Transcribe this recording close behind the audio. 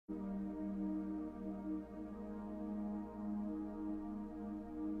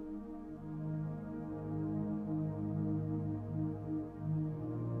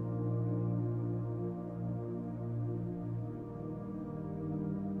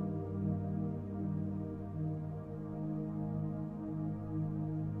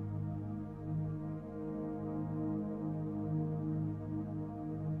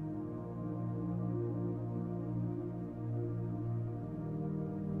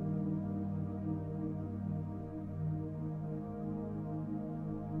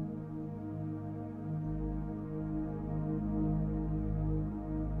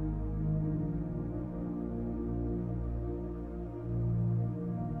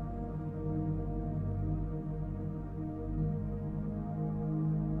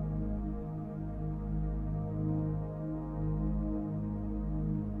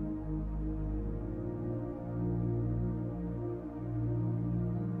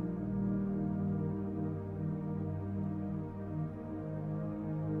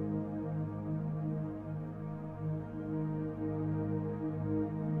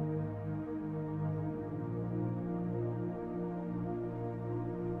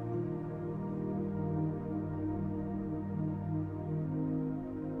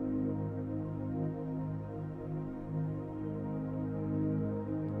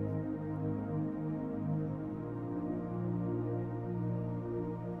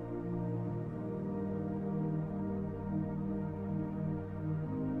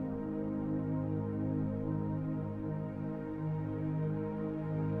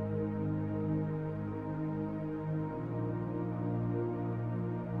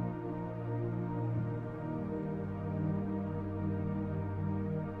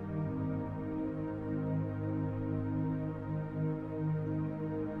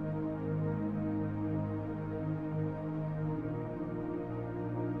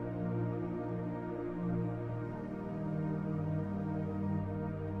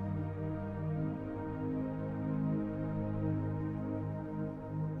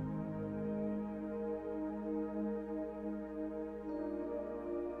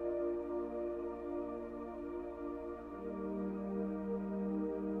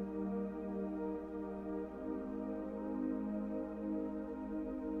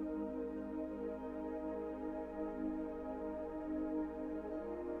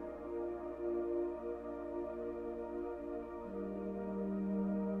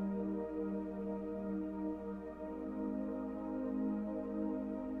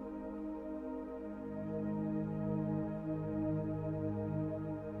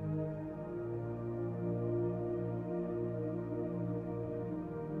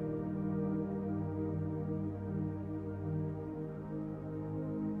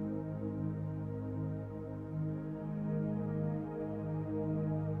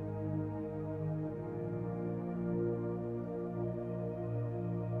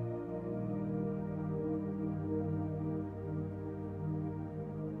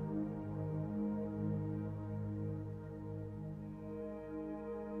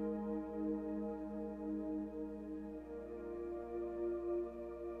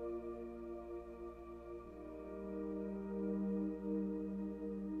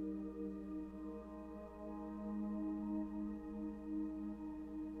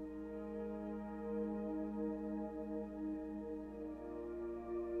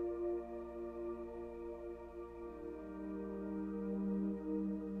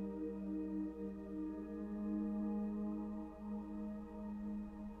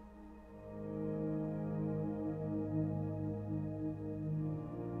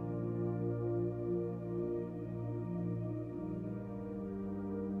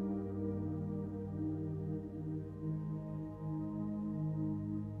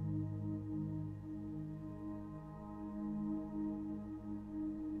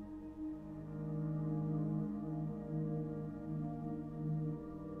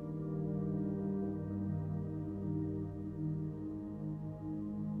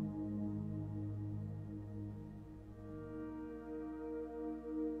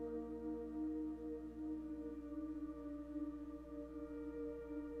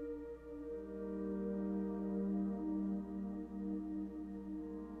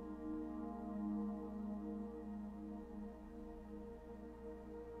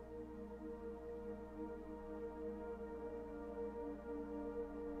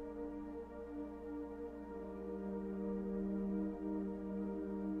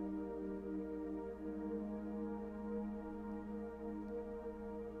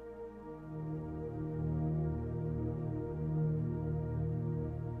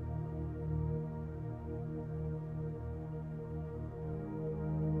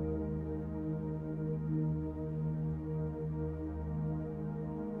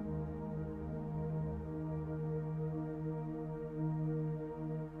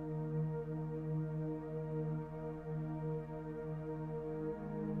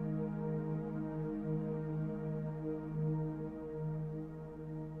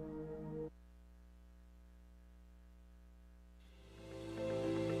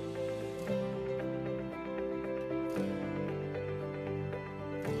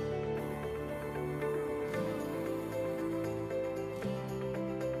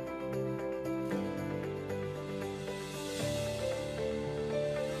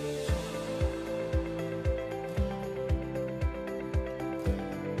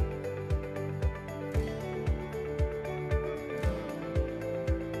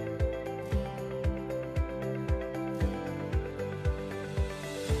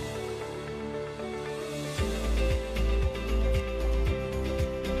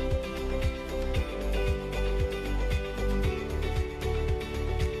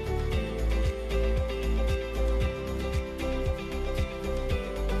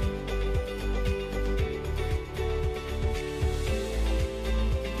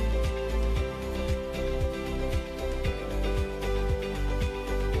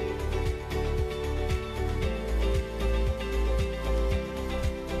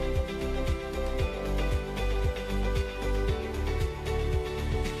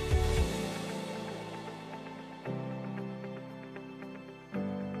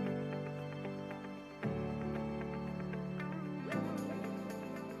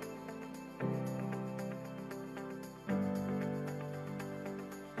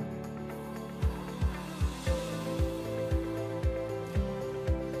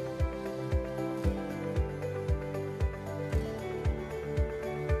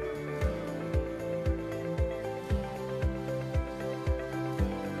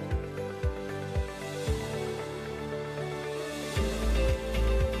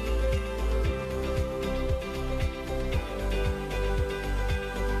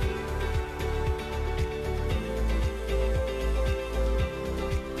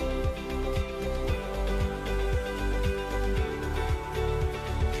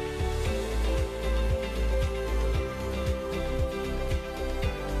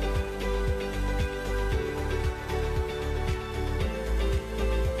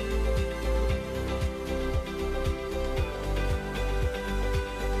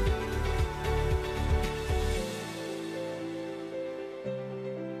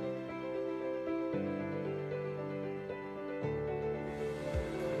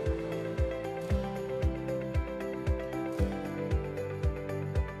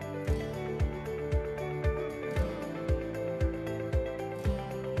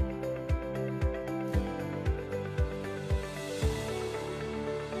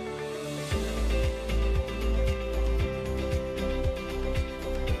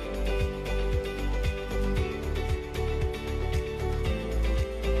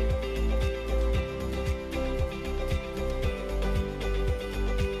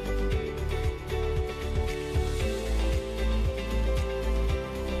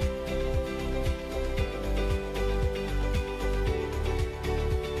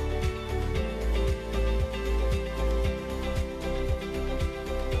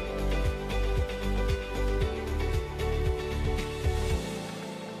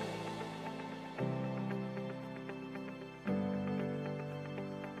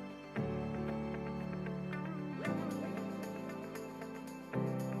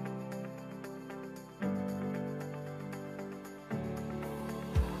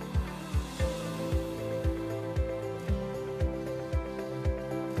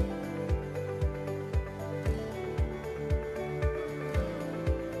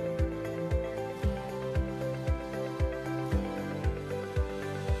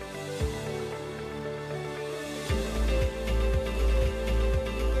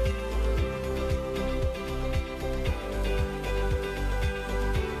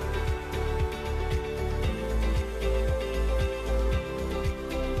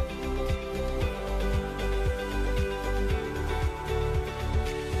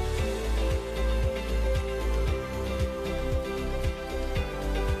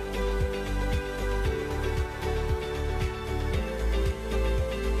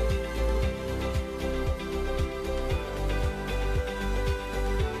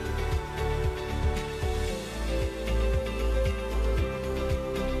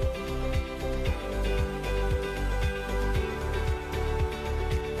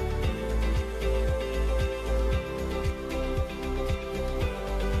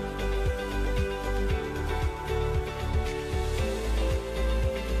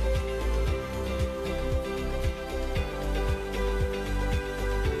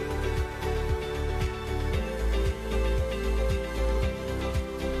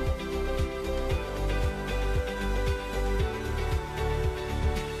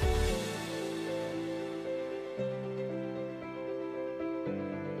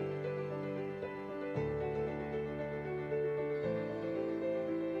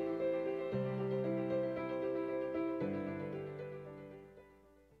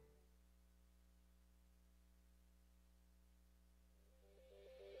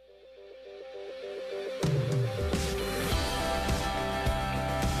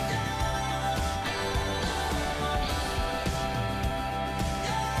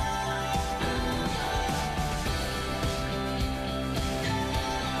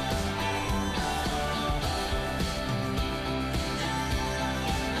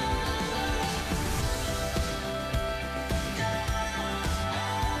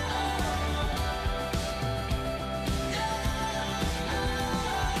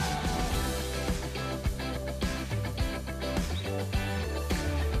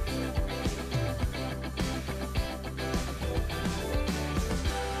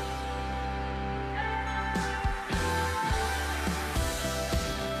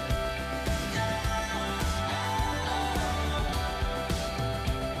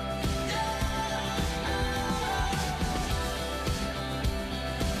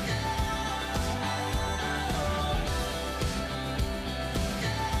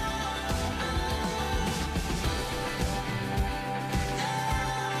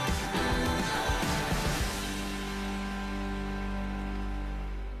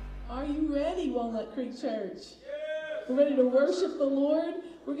Are you ready, Walnut Creek Church? We're ready to worship the Lord.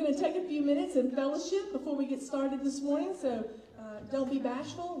 We're going to take a few minutes and fellowship before we get started this morning, so don't be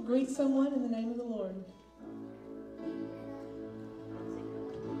bashful. Greet someone in the name of the Lord.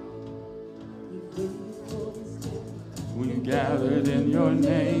 We gathered in your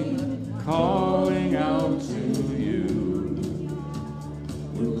name, calling out to you.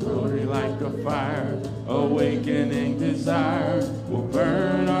 Your glory like a fire, awakening desire, will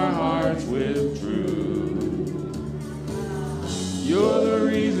burn our hearts with truth. You're the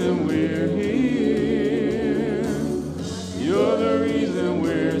reason we're here. You're the reason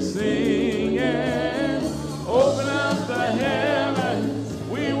we're singing. Open up the heavens,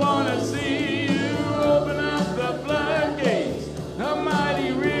 we want to see you. Open up the floodgates, a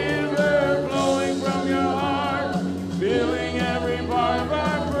mighty river flowing from your heart, filling every part of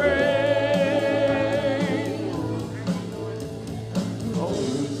our praise. Oh,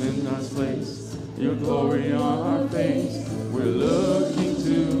 who's in our place, your glory on our face. We're looking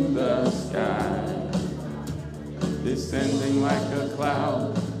to the sky, descending like a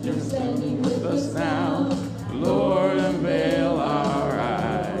cloud. You're standing with us now, Lord, unveil our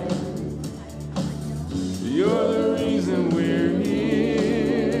eyes. You're the reason we're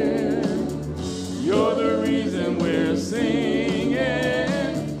here. You're the reason we're singing.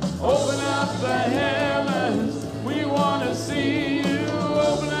 Open up the heavens, we want to see you.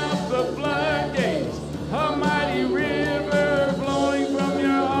 Open up the floodgates, a mighty river flowing from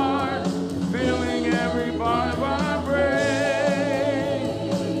your heart, filling every part of our praise.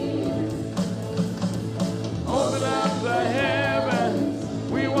 Open up the heavens,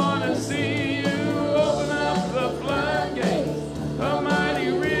 we want to see you. Open up the floodgates, a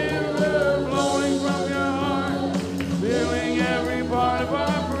mighty river flowing from your heart, filling every part of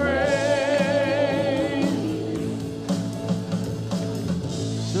our praise.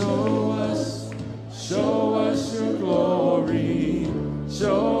 Show us your glory.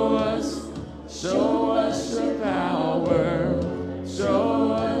 Show us your power.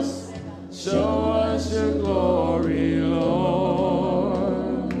 Show us your glory,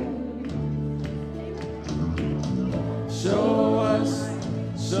 Lord. Show us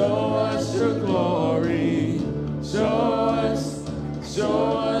your glory. Show us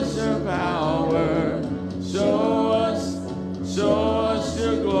your power. Show us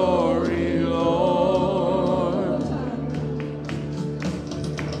your glory, Lord.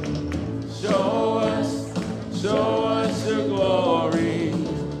 Show us your glory.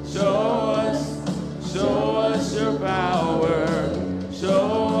 Show us your power.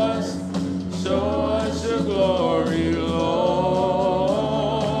 Show us your glory, Lord.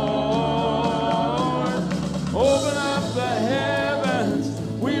 Open up the heavens,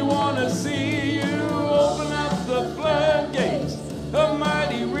 we want to see you. Open up the floodgates, a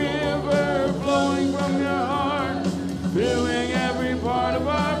mighty river flowing from your heart, filling every part of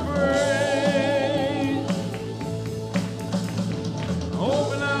our praise.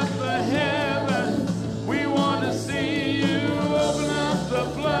 Open up the heavens, we want to see you. Open up the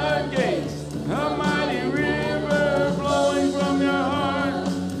floodgates, a mighty river flowing from your heart,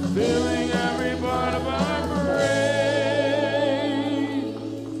 filling every part of our praise.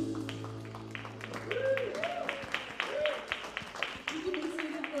 You can be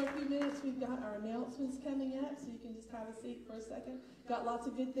seated for a few minutes. We've got our announcements coming up, so you can just have a seat for a second. Got lots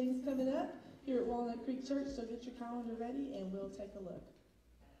of good things coming up here at Walnut Creek Church, so get your calendar ready and we'll take a look.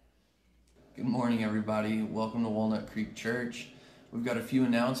 Good morning, everybody. Welcome to Walnut Creek Church. We've got a few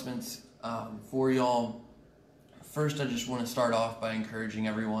announcements for y'all. First, I just want to start off by encouraging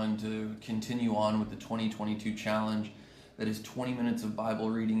everyone to continue on with the 2022 challenge. That is 20 minutes of Bible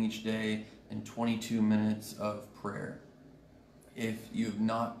reading each day and 22 minutes of prayer. If you've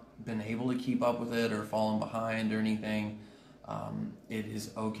not been able to keep up with it or fallen behind or anything, it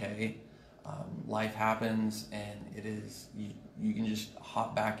is okay. Life happens, and it is you can just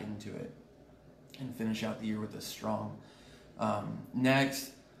hop back into it and finish out the year with us strong.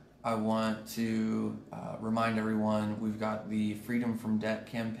 Next, I want to remind everyone we've got the Freedom from Debt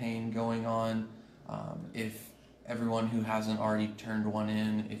campaign going on. If everyone who hasn't already turned one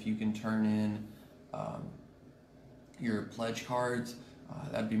in, if you can turn in your pledge cards,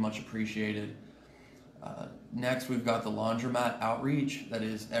 that'd be much appreciated. Next, we've got the laundromat outreach. That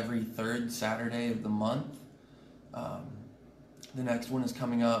is every third Saturday of the month. The next one is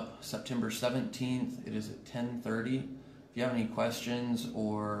coming up September 17th. It is at 10:30. If you have any questions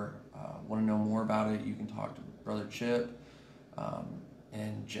or want to know more about it, you can talk to Brother Chip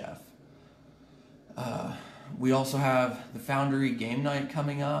and Jeff. We also have the Foundry Game Night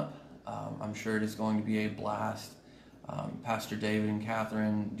coming up. I'm sure it is going to be a blast. Pastor David and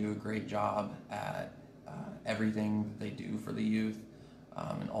Catherine do a great job at everything that they do for the youth,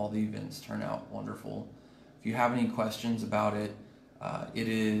 and all the events turn out wonderful. If you have any questions about it, it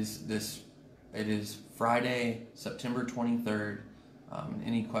is Friday, September 23rd.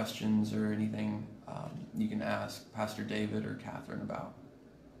 Any questions or anything you can ask Pastor David or Catherine about.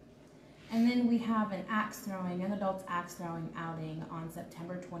 And then we have an adults axe throwing outing on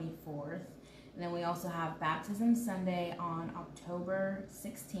September 24th. And then we also have Baptism Sunday on October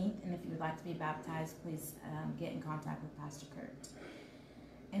 16th. And if you would like to be baptized, please get in contact with Pastor Kurt.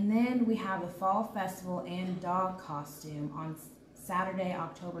 And then we have the Fall Festival and dog costume on Saturday,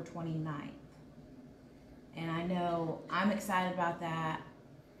 October 29th. And I know I'm excited about that.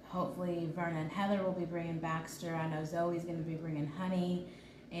 Hopefully Verna and Heather will be bringing Baxter. I know Zoe's going to be bringing Honey.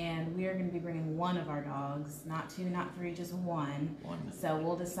 And we are going to be bringing one of our dogs. Not two, not three, just one. So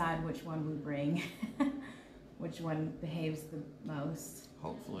we'll decide which one we bring. Which one behaves the most.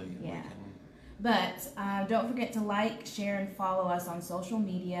 Hopefully we can. But don't forget to like, share, and follow us on social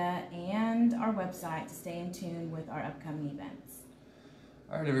media and our website to stay in tune with our upcoming events.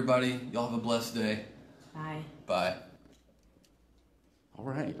 All right, everybody. Y'all have a blessed day. Bye. Bye. All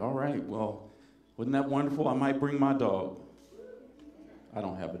right. Well, wasn't that wonderful? I might bring my dog. I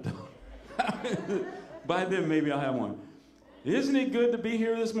don't have a dog. By then, maybe I'll have one. Isn't it good to be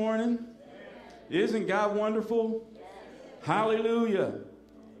here this morning? Isn't God wonderful? Hallelujah.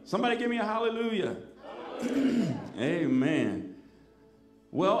 Somebody give me a hallelujah. Amen.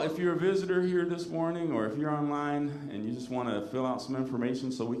 Well, if you're a visitor here this morning, or if you're online and you just want to fill out some information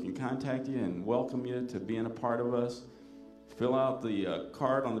so we can contact you and welcome you to being a part of us, fill out the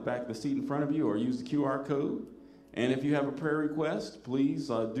card on the back of the seat in front of you, or use the QR code. And if you have a prayer request, please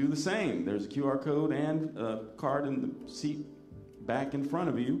do the same. There's a QR code and a card in the seat back in front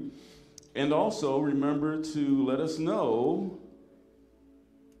of you. And also remember to let us know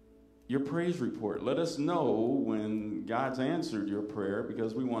your praise report. Let us know when God's answered your prayer,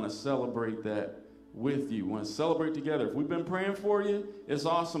 because we want to celebrate that with you. We want to celebrate together. If we've been praying for you, it's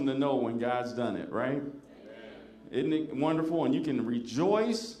awesome to know when God's done it, right? Amen. Isn't it wonderful? And you can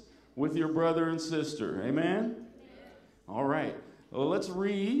rejoice with your brother and sister. Amen? All right. Well, let's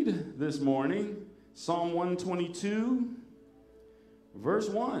read this morning Psalm 122, verse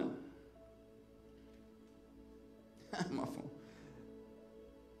 1. My phone.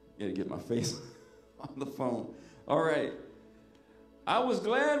 Gotta get my face on the phone. All right. I was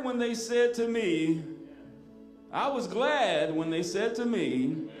glad when they said to me,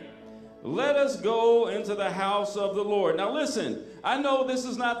 let us go into the house of the Lord. Now listen, I know this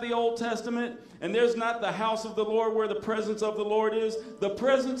is not the Old Testament, and there's not the house of the Lord where the presence of the Lord is. The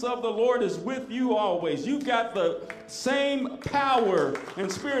presence of the Lord is with you always. You've got the same power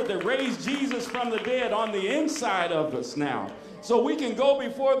and spirit that raised Jesus from the dead on the inside of us now. So we can go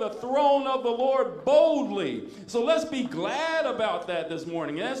before the throne of the Lord boldly. So let's be glad about that this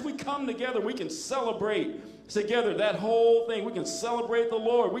morning. And as we come together, we can celebrate together that whole thing. We can celebrate the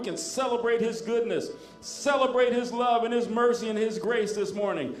Lord. We can celebrate his goodness, celebrate his love and his mercy and his grace this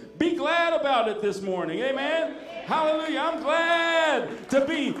morning. Be glad about it this morning. Amen. Hallelujah. I'm glad to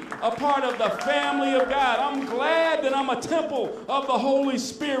be a part of the family of God. I'm glad that I'm a temple of the Holy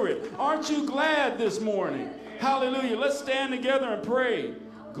Spirit. Aren't you glad this morning? Hallelujah. Let's stand together and pray.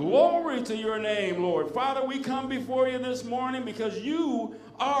 Glory to your name, Lord. Father, we come before you this morning because you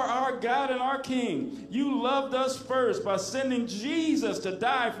are our God and our King. You loved us first by sending Jesus to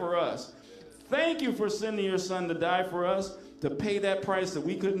die for us. Thank you for sending your son to die for us, to pay that price that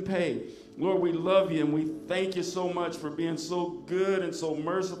we couldn't pay. Lord, we love you and we thank you so much for being so good and so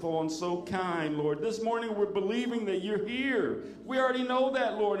merciful and so kind, Lord. This morning we're believing that you're here. We already know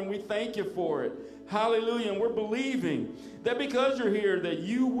that, Lord, and we thank you for it. Hallelujah. And we're believing that because you're here, that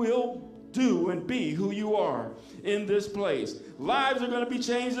you will do and be who you are in this place. Lives are going to be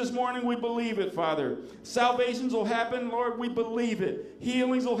changed this morning. We believe it, Father. Salvations will happen, Lord. We believe it.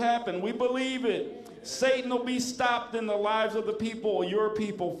 Healings will happen. We believe it. Satan will be stopped in the lives of the people, your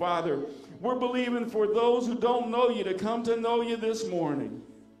people, Father. We're believing for those who don't know you to come to know you this morning.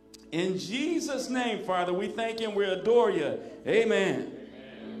 In Jesus' name, Father, we thank you and we adore you. Amen.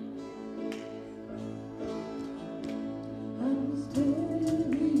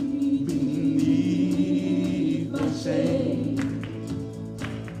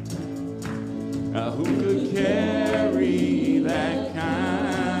 Who could carry that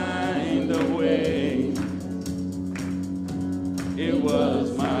kind of weight? It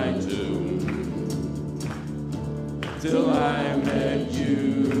was my doom till I met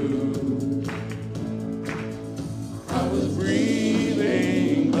you. I was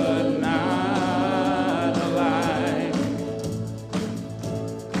breathing but not alive.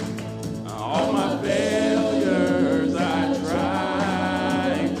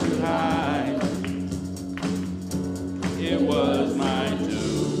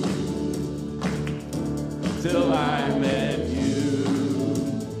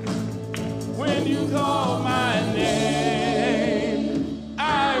 when you called my name,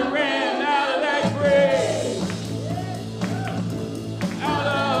 I ran out of that grave, out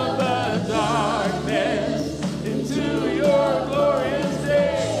of the darkness, into your glorious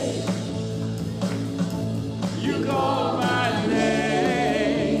day. You called my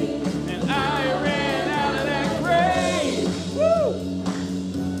name, and I ran out of that grave, woo!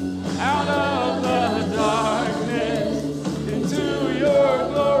 Out of the darkness, into your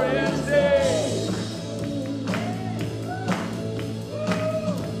glorious day.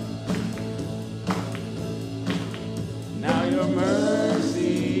 Now your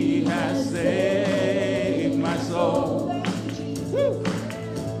mercy has saved my soul. Woo!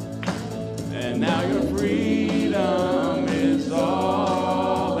 And now your freedom is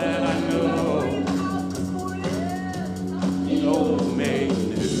all that I know. Oh, made new.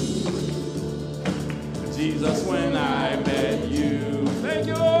 Jesus, when I met you, thank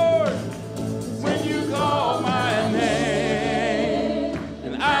you, Lord, when you called my name,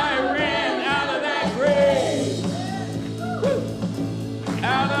 and I ran out of that grave, woo,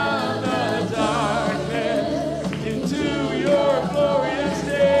 out of the darkness, into your glorious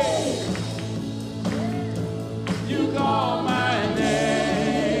day. You called my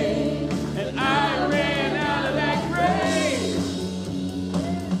name, and I ran out of that grave,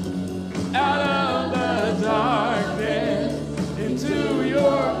 out of the darkness, into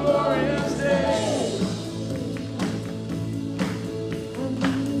your glorious day.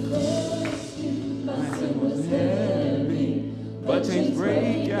 My sin was heavy, but chains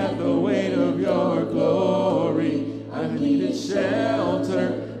break at the weight of your glory. I needed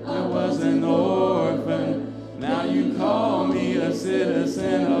shelter, I was an orphan. Now you call me a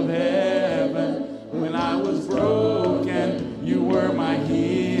citizen of heaven. When I was broken, you were my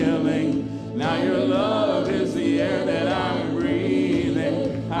healing. Now your love is the air that I'm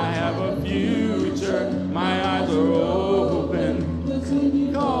breathing. I have a future, my eyes are open.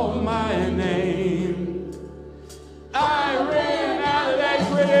 Call my name, I ran out of that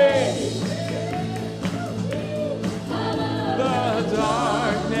grave, the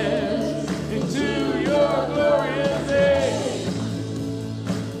darkness, into your glorious day.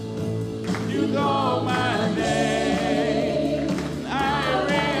 You called my name, I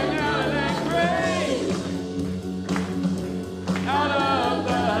ran out of that grave, out of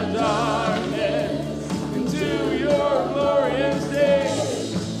the darkness, into your glorious day.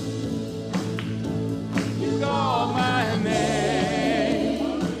 You called my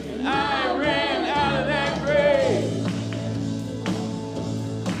name, and I ran out of that grave,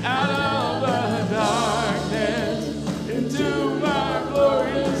 out of the darkness, into my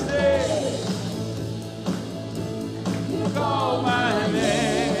glorious day. You called my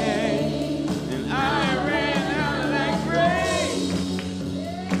name, and I ran out of that grave,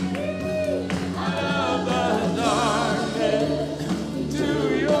 out of the darkness, into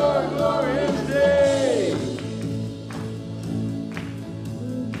your glorious day.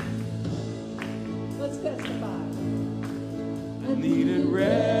 Let's testify. I needed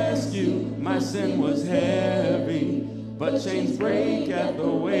rescue, my sin was heavy, but chains break at the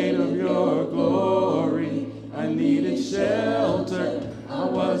weight of your glory. I needed shelter, I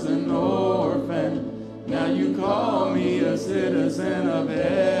was an orphan. Now you call me a citizen of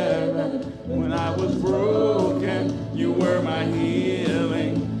heaven. When I was broken, you were my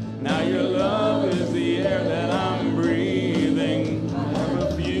healing. Now your love is the air that I'm breathing. I have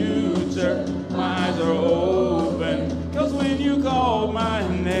a future, my eyes are open. 'Cause when you called my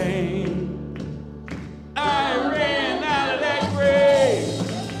name, I ran out of that grave,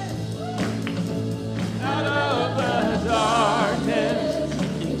 out of the darkness,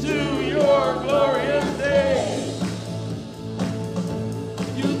 into your glorious day.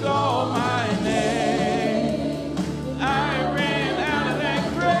 You called my name, I ran out of that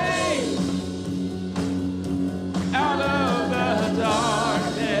grave, out of the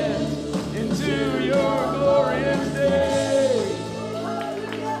darkness, into your glorious day.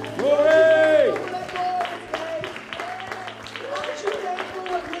 Glory! Aren't you thankful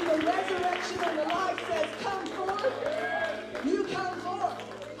when the resurrection and the life says, come forth? You come forth.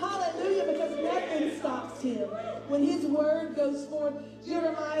 Hallelujah, because nothing stops him. When his word goes forth,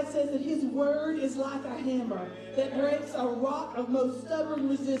 Jeremiah says that his word is like a hammer that breaks a rock of most stubborn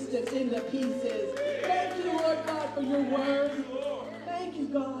resistance into pieces. Thank you, Lord God, for your word. Thank you,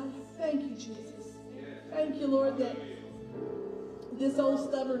 God. Thank you, Jesus. Thank you, Lord, that this old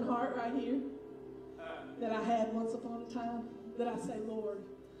stubborn heart right here that I had once upon a time, that I say, Lord,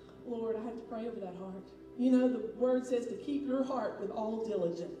 Lord, I have to pray over that heart. You know, the word says to keep your heart with all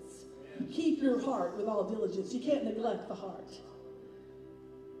diligence. Keep your heart with all diligence. You can't neglect the heart.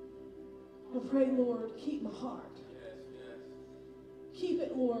 I pray, Lord, keep my heart. Keep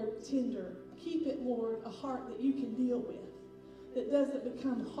it, Lord, tender. Keep it, Lord, a heart that you can deal with, that doesn't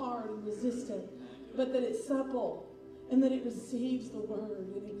become hard and resistant, but that it's supple and that it receives the word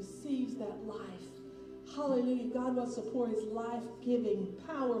and it receives that life. Hallelujah. God wants to pour his life-giving,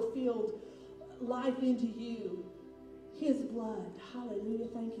 power-filled life into you. His blood. Hallelujah.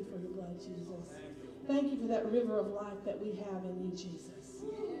 Thank you for your blood, Jesus. Thank you for that river of life that we have in you, Jesus.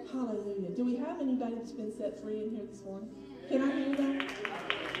 Hallelujah. Do we have anybody that's been set free in here this morning? Can I hear that?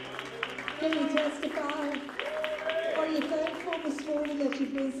 Can you testify? Are you thankful this morning that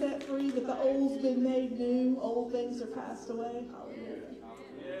you've been set free, that the old's been made new, old things are passed away? Hallelujah.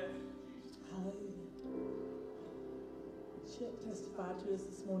 Hallelujah. Chip testified to us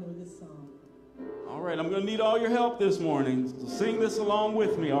this morning with this song. All right, I'm going to need all your help this morning to sing this along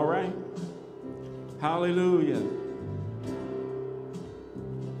with me, all right? Hallelujah.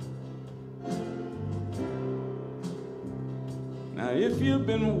 Now, if you've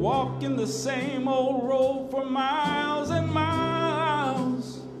been walking the same old road for miles and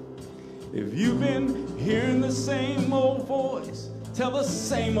miles, if you've been hearing the same old voice tell the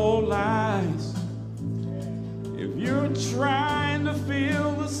same old lies, if you're trying to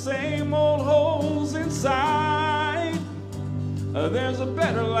fill the same old holes inside, there's a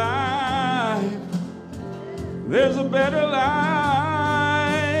better life. There's a better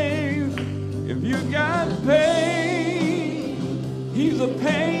life. If you got pain, he's a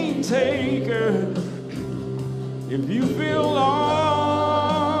pain taker. If you feel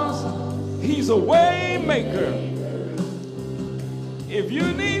lost, he's a way maker. If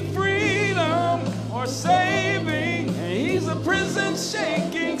you need freedom or saving, he's a prison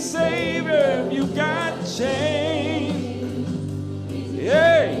shaking savior. If you got chains,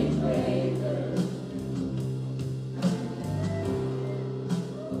 yeah.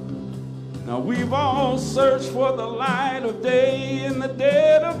 Now we've all searched for the light of day in the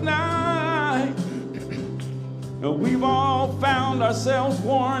dead of night. Now we've all found ourselves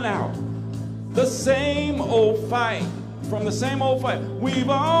worn out. The same old fight, from the same old fight. We've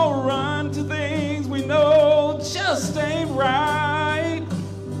all run to things we know just ain't right.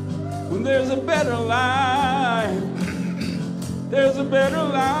 When there's a better life, there's a better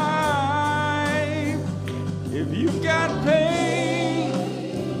life. If you've got pain,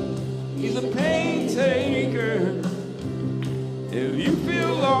 he's a pain taker. If you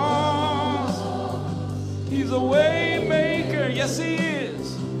feel lost, he's a way maker. Yes, he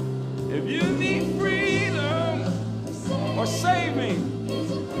is. If you need freedom or saving,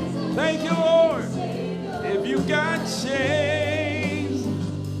 thank you, Lord. If you got chains,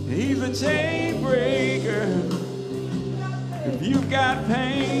 he's a chain breaker. If you've got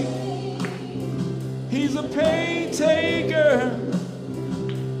pain, he's a pain taker.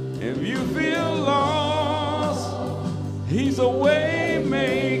 If you feel lost, he's a way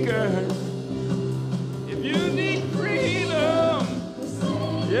maker. If you need freedom,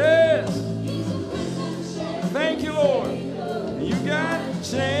 yes, thank you, Lord. You got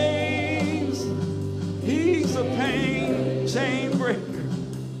chains, he's a pain chain breaker.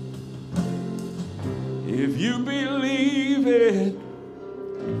 If you believe it,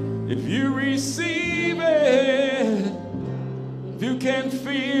 if you receive it, if you can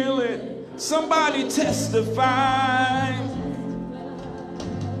feel it, somebody testify.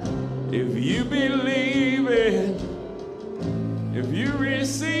 If you believe it, if you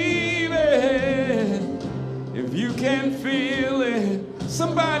receive it, if you can feel it,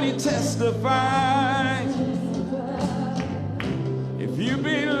 somebody testify. If you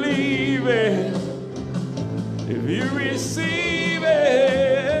believe it, if you receive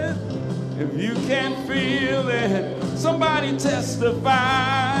it, if you can feel it, somebody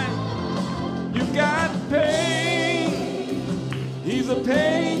testify. You got pain, he's a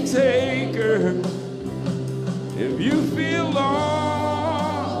pain taker. If you feel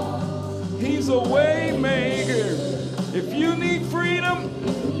lost, he's a way maker. If you need freedom,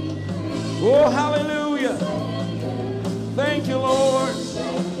 oh hallelujah, thank you, Lord.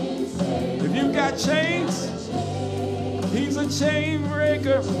 If you've got chains, he's a chain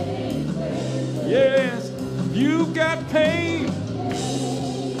breaker. Yes, you've got pain.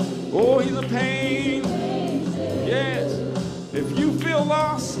 Oh, he's a pain. Yes. If you feel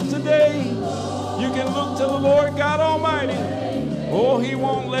lost today, you can look to the Lord God Almighty. Oh, he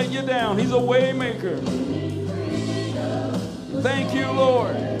won't let you down. He's a way maker. Thank you,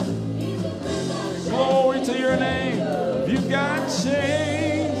 Lord. Glory to your name. If you've got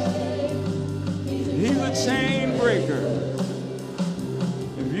chains, he's a chain breaker.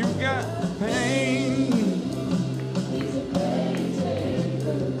 If you've got pain,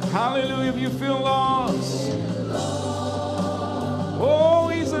 Hallelujah. If you feel lost, oh,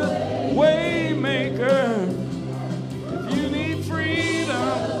 he's a way maker. If you need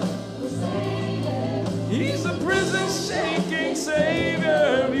freedom, he's a prison shaking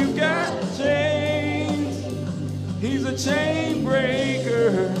savior. If you've got chains, he's a chain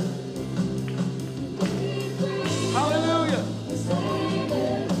breaker. Hallelujah.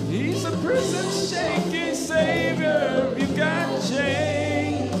 He's a prison shaking savior. If you've got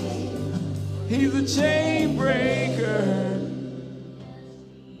chains, he's a chain breaker.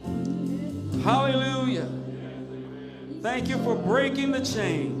 Hallelujah. Thank you for breaking the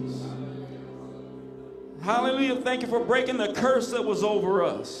chains. Hallelujah. Thank you for breaking the curse that was over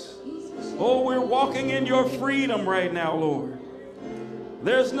us. Oh, we're walking in your freedom right now, Lord.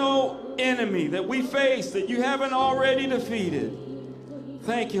 There's no enemy that we face that you haven't already defeated.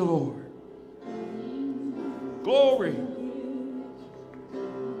 Thank you, Lord. Glory.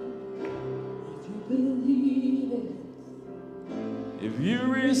 If you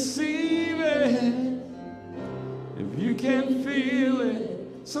receive it, if you can feel it,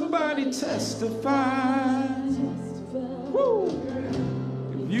 somebody testify. Woo.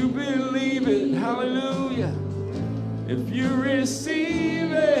 If you believe it, hallelujah. If you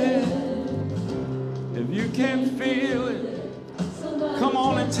receive it, if you can feel it, come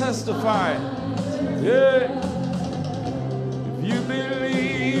on and testify. Yeah. If you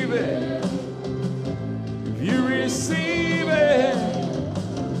believe it, if you receive it,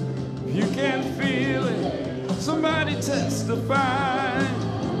 if you can feel it, somebody testify.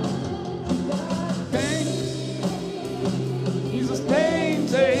 Pain, he's a pain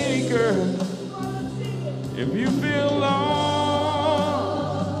taker. If you feel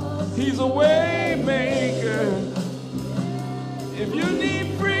lost, he's a way maker. If you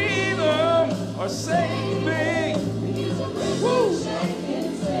need freedom or saving, woo.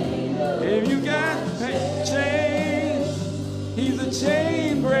 If you got chains, he's a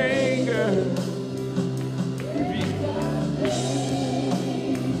chain breaker.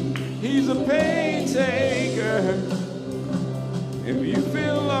 He's a pain taker. If you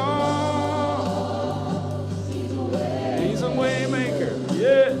feel lost, he's a way maker.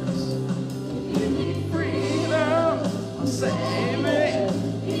 Yes. If you need freedom, save me.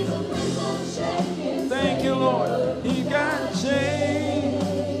 Thank you, Lord. He got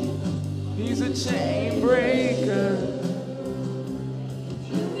chains. He's a chain breaker.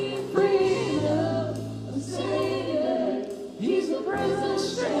 You need freedom, Savior. He's a prison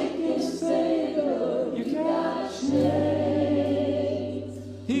shaking Savior. You got chains.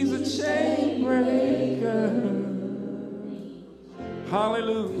 He's a chain breaker.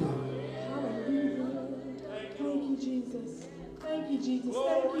 Hallelujah. Thank you, Jesus. Thank you, Jesus.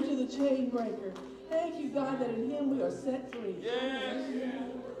 Thank you to the chain breaker. Thank you, God, that in him we are set free. Yes.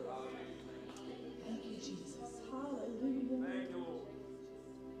 Thank you, Jesus. Hallelujah. Thank you, Lord.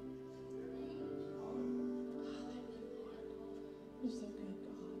 You're so good,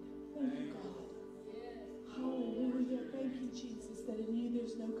 God. Thank you, God. Hallelujah. Thank you, Jesus, that in you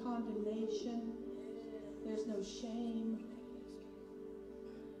there's no condemnation. There's no shame.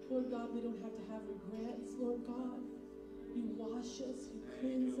 Lord God, we don't have to have regrets, Lord God. You wash us, you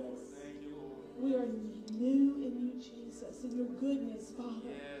cleanse us. We are new in you, Jesus, in your goodness,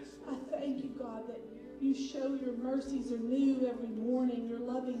 Father. I thank you, God, that you show your mercies are new every morning. Your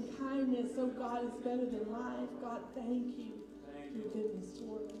loving kindness, oh God, is better than life. God, thank you for your goodness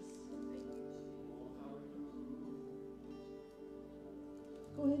toward us.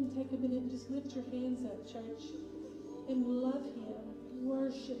 Go ahead and take a minute and just lift your hands up, church, and love him,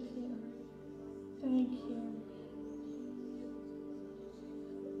 worship him, thank him.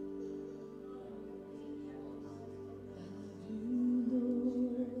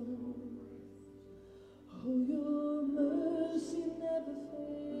 Oh, your mercy never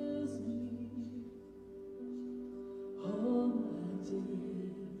fails me. All my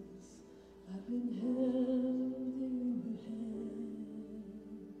days I've been held in your hands.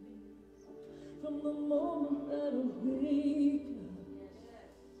 From the moment that I wake up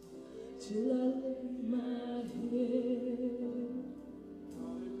till I lay my head,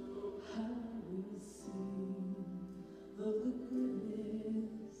 I will sing of the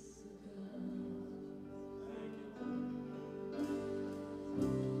goodness of God.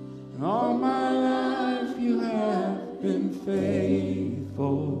 All my life you have been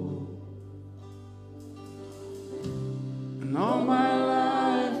faithful. And all my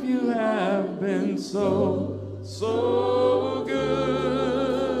life you have been so, so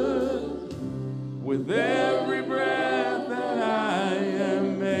good. With every breath that I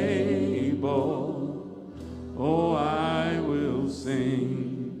am able, oh, I will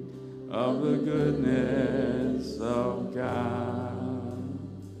sing of the goodness of God.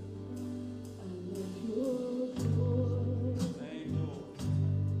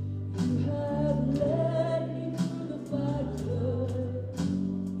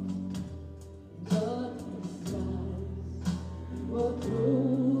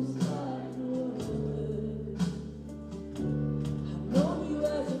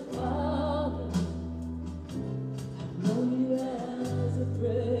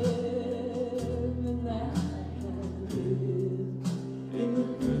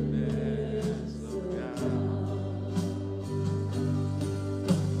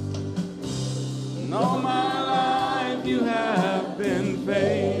 And all my life you have been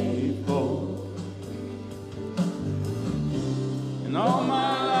faithful. And all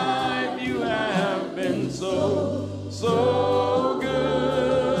my life you have been so, so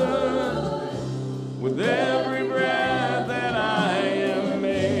good. With every breath that I am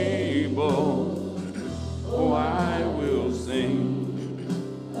able, oh, I will sing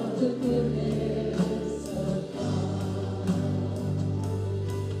of the goodness of God.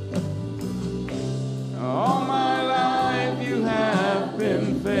 All my life you have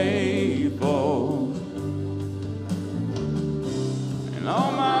been faithful. And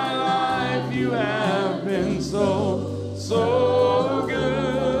all my life you have been so, so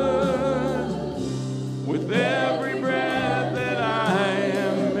good. With every breath that I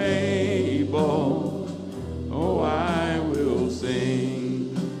am able, oh, I will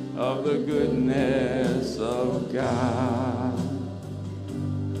sing of the goodness of God.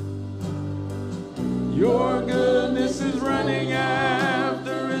 Your goodness is running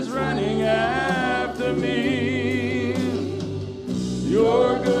after me.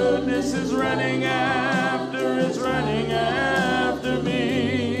 Your goodness is running after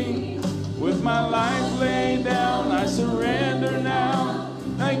me. With my life laid down, I surrender now.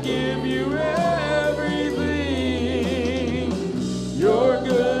 I give you everything. Your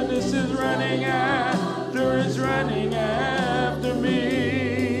goodness is running after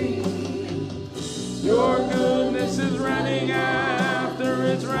me. Your goodness is running after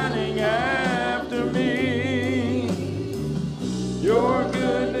me. Your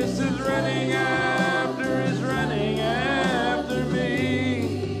goodness is running after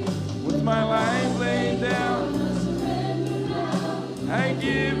me. With my life laid down, I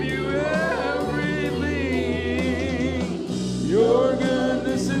give you everything. Your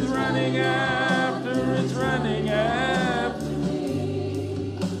goodness is running after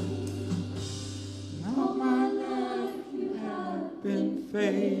me. All my life you have been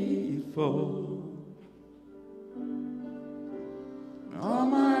faithful. All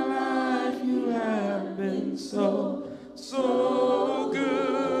my life you have been so, so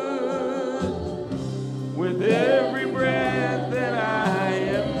good. With every breath that I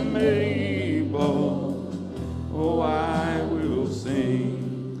am able, oh, I will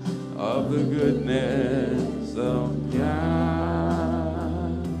sing of the goodness of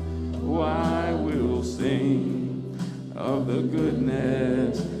God. Oh, I will sing of the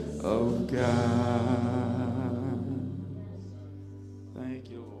goodness of God. Thank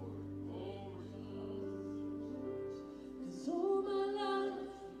you, Lord. 'Cause all my life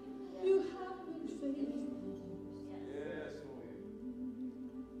you have been faithful. Yes, Lord.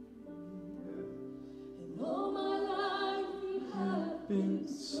 And all my life you have Been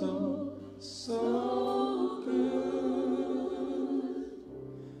so, so good.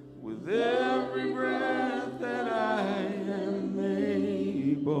 With every breath that I am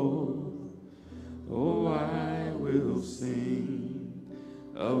able, oh, I will sing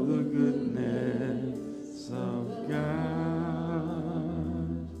of the goodness of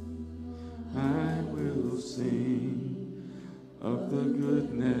God. I will sing of the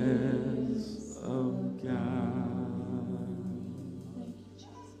goodness of God. Thank you,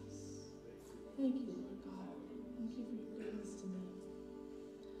 Jesus. Thank you, Lord God. Thank you for your goodness to me.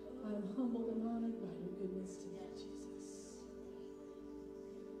 I am humbled and honored by your goodness to me, Jesus.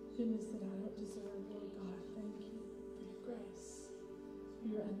 Goodness that I don't deserve, Lord God. Thank you for your grace, for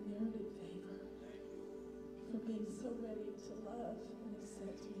your unmerited favor, for being so ready to love and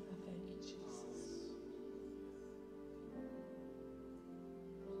accept me. I thank you, Jesus.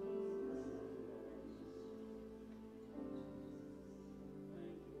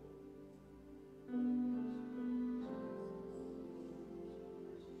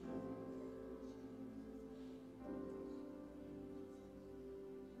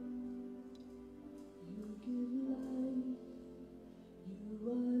 You give life, you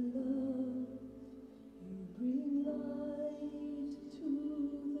are love, you bring light to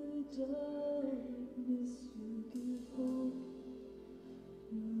the dark.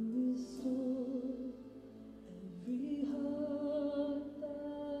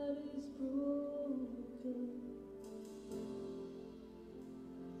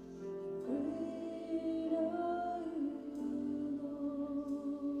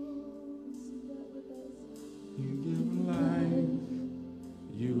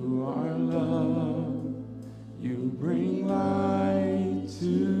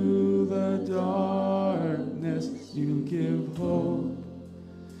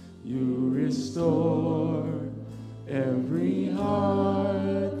 You restore every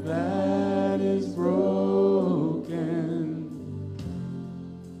heart that is broken.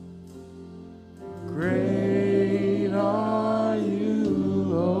 Great are you,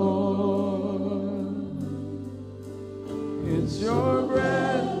 Lord. It's your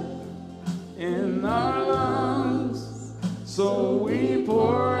breath in our lungs, so we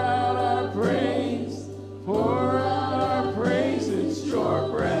pour out our praise, pour out our praise. It's your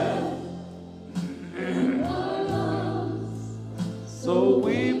breath in our lungs, so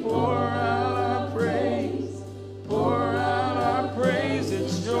we pour out our praise, pour out our praise.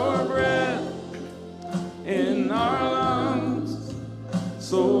 It's your breath in our lungs,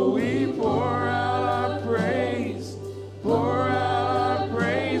 so we pour out our praise, pour out our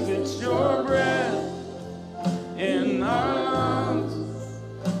praise. It's your breath in our lungs,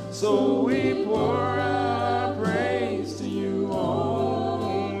 so we pour out our praise to you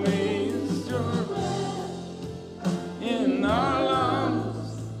only. It's your breath in our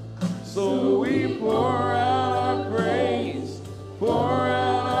lungs, so we pour out our praise, pour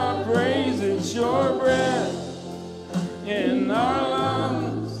out our praise. It's your breath in our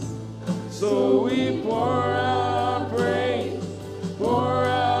lungs, so we pour out our praise, pour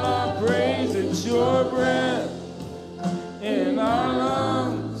out our praise. It's your breath in our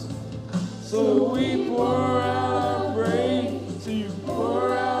lungs, so we pour out our praise to you,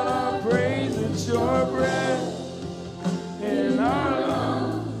 pour out our praise. It's your breath in our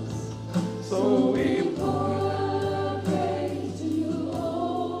lungs, so we pour out our praise to you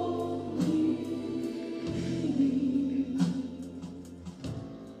only.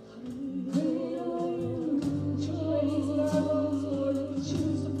 Praise in our lungs, Lord. We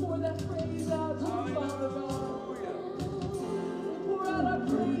choose to pour that praise out to the Father God. Pour out our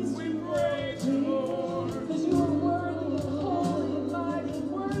praise to you, Lord. Because you are worthy and holy and mighty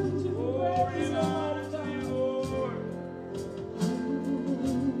and worthy to be praised all the time.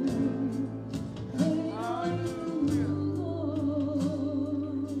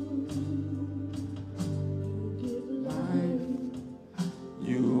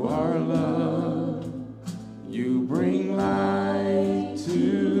 You are love, you bring light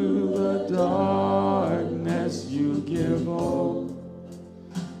to the darkness, you give hope,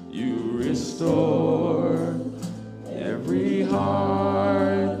 you restore every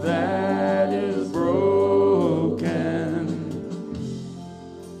heart that is broken.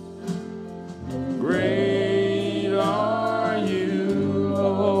 Great are you,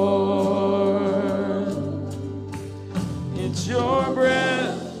 Lord. It's your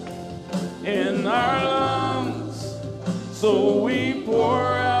breath in our lungs, so we pour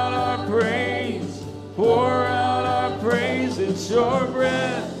out our praise, pour out our praise. It's your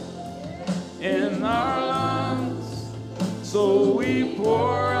breath in our lungs, so we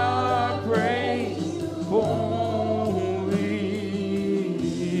pour out our praise, holy.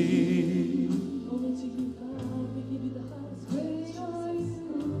 Only to you, God, we give you the highest praise.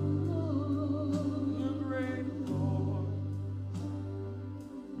 You're great, Lord.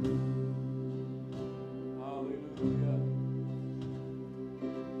 Hallelujah.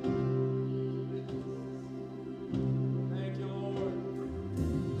 Thank you, Lord.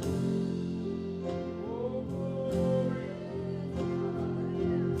 Oh, glory.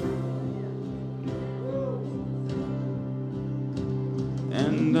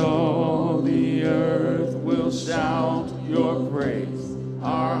 And all the earth will shout your praise.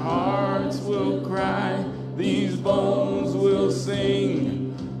 Our hearts will cry. These bones will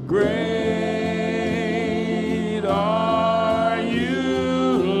sing. Great are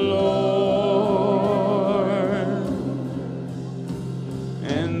you, Lord.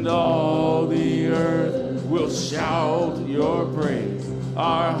 And all the earth will shout your praise.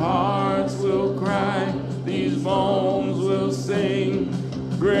 Our hearts will cry. These bones will sing.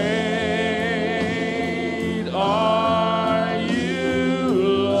 Great are you,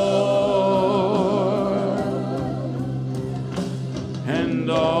 Lord. And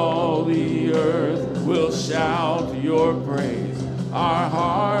all the earth will shout your praise. Our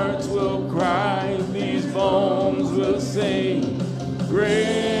hearts will cry. These bones will sing.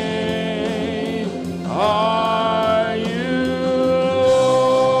 Great are you,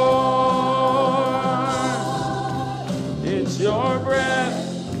 Lord. It's your breath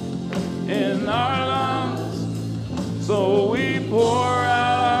in our lungs, so we pour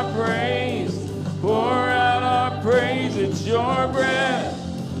out our praise, pour out our praise. It's your breath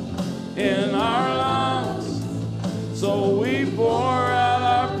in our lungs, so we pour out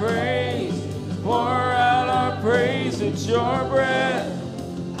our praise, pour out our praise. It's your breath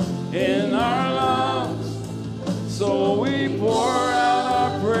in our lungs, so we pour out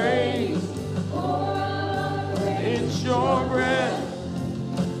our praise.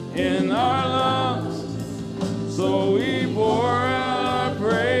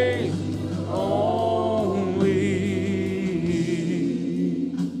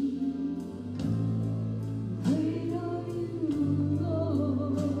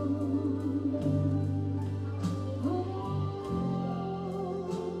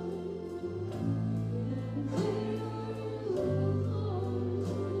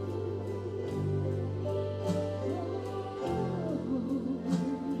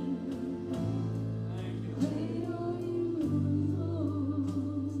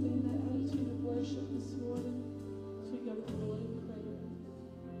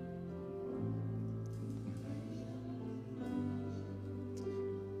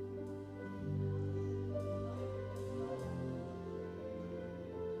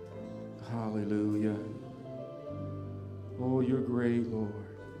 great, Lord.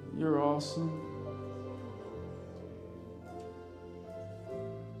 You're awesome.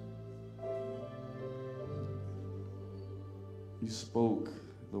 You spoke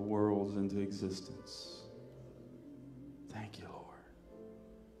the worlds into existence. Thank you, Lord.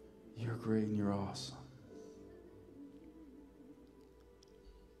 You're great and you're awesome.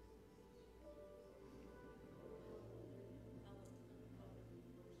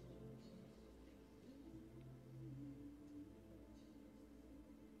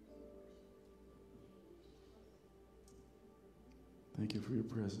 Thank you for your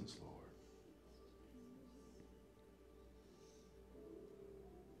presence, Lord.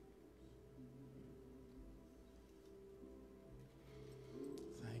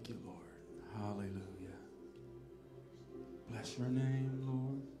 Thank you, Lord. Hallelujah. Bless your name,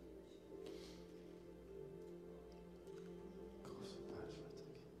 Lord.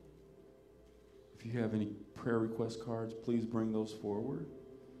 If you have any prayer request cards, please bring those forward.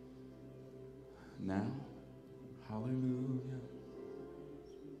 Now, hallelujah.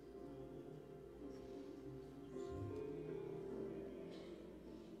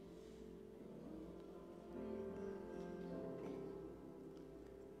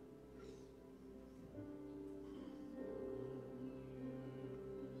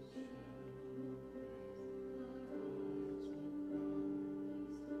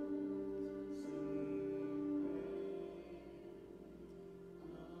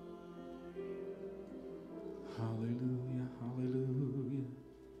 Hallelujah, hallelujah.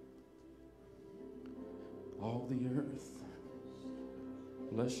 All the earth,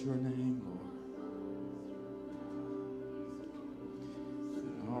 bless your name, Lord.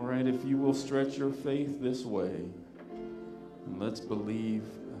 All right, if you will stretch your faith this way, and let's believe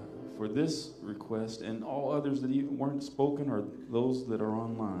for this request and all others that even weren't spoken or those that are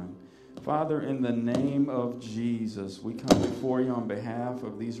online. Father, in the name of Jesus, we come before you on behalf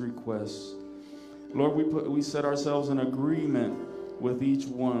of these requests. Lord, we set ourselves in agreement with each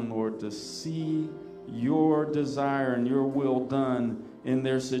one, Lord, to see your desire and your will done in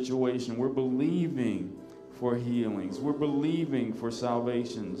their situation. We're believing for healings. We're believing for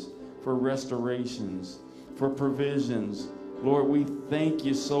salvations, for restorations, for provisions. Lord, we thank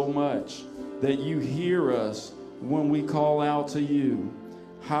you so much that you hear us when we call out to you.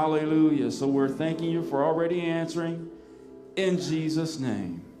 Hallelujah. So we're thanking you for already answering. In Jesus'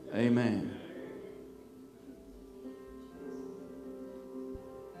 name, amen.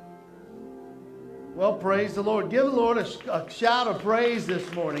 Well, praise the Lord. Give the Lord a shout of praise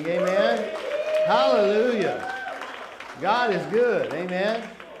this morning. Amen. Hallelujah. God is good. Amen.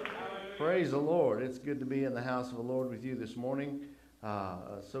 Praise the Lord. It's good to be in the house of the Lord with you this morning.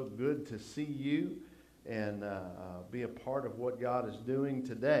 So good to see you and be a part of what God is doing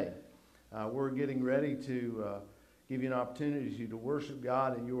today. We're getting ready to give you an opportunity to worship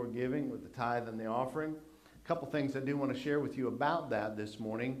God in your giving with the tithe and the offering. A couple things I do want to share with you about that this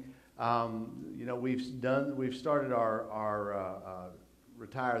morning. You know, we've started our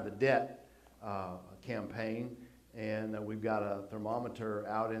Retire the Debt campaign, and we've got a thermometer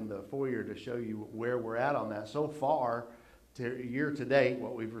out in the foyer to show you where we're at on that. So far, year to date,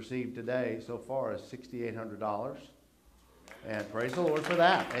 what we've received today so far is $6,800, and praise the Lord for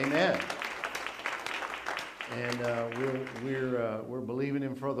that. Amen. And we're believing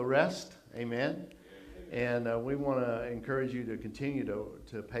Him for the rest. Amen. And we want to encourage you to continue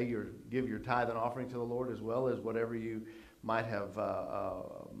to give your tithe and offering to the Lord, as well as whatever you might have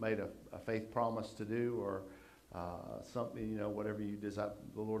made a faith promise to do, or something, you know, whatever you desire,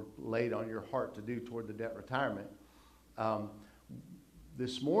 the Lord laid on your heart to do toward the debt retirement.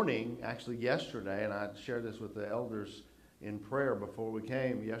 This morning, actually yesterday, and I shared this with the elders in prayer before we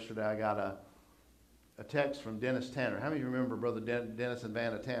came. Yesterday, I got a text from Dennis Tanner. How many of you remember Brother Dennis and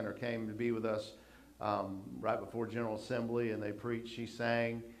Vanna Tanner came to be with us right before General Assembly, and they preached, she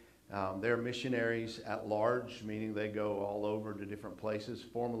sang. They're missionaries at large, meaning they go all over to different places.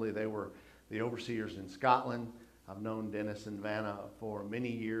 Formerly, they were the overseers in Scotland. I've known Dennis and Vanna for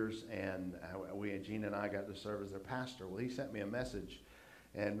many years, and Gina and I got to serve as their pastor. Well, he sent me a message,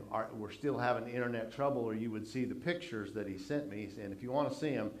 and we're still having internet trouble, or you would see the pictures that he sent me. And if you want to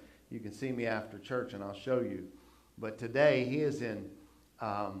see them, you can see me after church, and I'll show you. But today, he is in,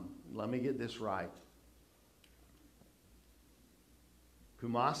 let me get this right,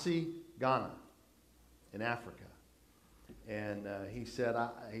 Kumasi, Ghana, in Africa. And he said,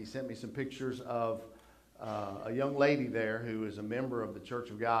 he sent me some pictures of a young lady there who is a member of the Church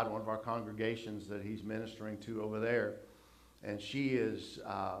of God, one of our congregations that he's ministering to over there. And she is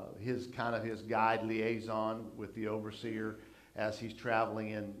his guide liaison with the overseer as he's traveling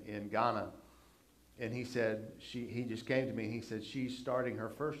in Ghana. And he said, he just came to me and he said she's starting her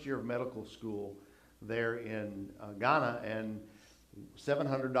first year of medical school there in Ghana, and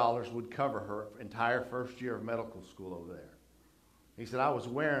 $700 would cover her entire first year of medical school over there. He said, I was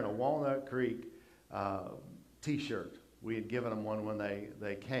wearing a Walnut Creek t-shirt. We had given them one when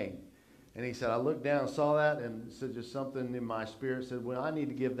they came. And he said, I looked down and saw that and said, just something in my spirit said, well, I need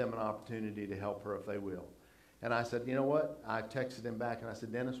to give them an opportunity to help her if they will. And I said, you know what? I texted him back and I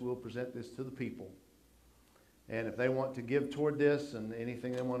said, Dennis, we'll present this to the people. And if they want to give toward this and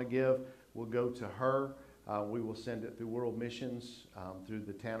anything they want to give, we'll go to her. We will send it through World Missions, through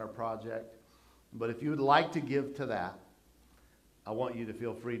the Tanner Project. But if you would like to give to that, I want you to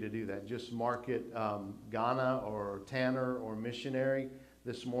feel free to do that. Just mark it Ghana or Tanner or Missionary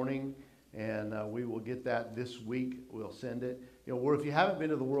this morning, and we will get that this week. We'll send it. You know, if you haven't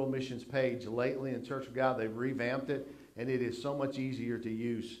been to the World Missions page lately in Church of God, they've revamped it, and it is so much easier to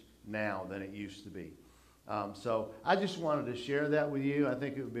use now than it used to be. So I just wanted to share that with you. I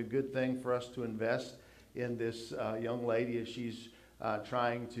think it would be a good thing for us to invest in this young lady as she's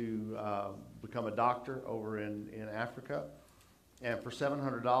trying to become a doctor over in Africa. And for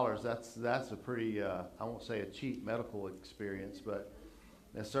 $700, that's a pretty, I won't say a cheap medical experience, but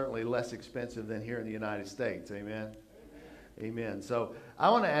it's certainly less expensive than here in the United States. Amen? Amen. So I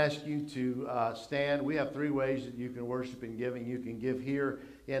want to ask you to stand. We have 3 ways that you can worship in giving. You can give here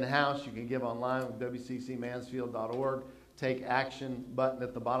in-house. You can give online with wccmansfield.org. Take action button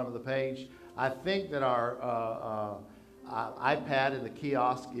at the bottom of the page. I think that our iPad in the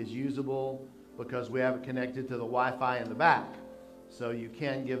kiosk is usable because we have it connected to the Wi-Fi in the back. So you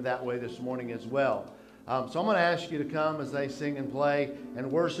can give that way this morning as well. So I'm going to ask you to come as they sing and play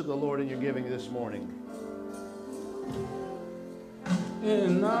and worship the Lord in your giving this morning.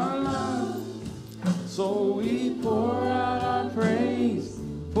 In our lives, so we pour out our praise,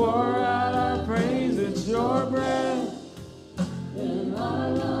 it's your breath in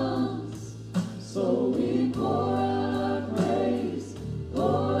our lungs, so we pour out our praise,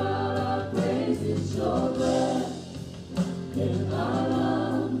 it's your breath in our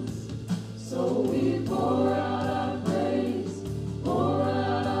lungs, so we pour out our praise,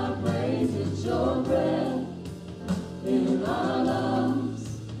 it's your breath in our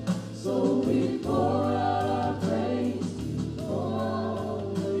lungs, so we pour out our praise,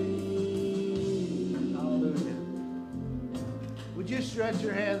 Hallelujah. Would you stretch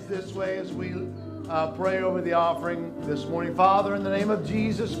your hands this way as we pray over the offering this morning? Father, in the name of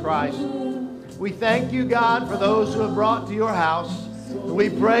Jesus Christ, we thank you, God, for those who have brought to your house. We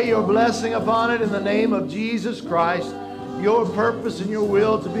pray your blessing upon it in the name of Jesus Christ. Your purpose and your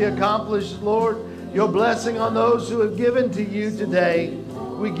will to be accomplished, Lord. Your blessing on those who have given to you today.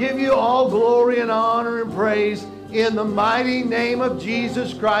 We give you all glory and honor and praise in the mighty name of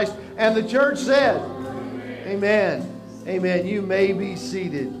Jesus Christ. And the church said, amen. Amen. You may be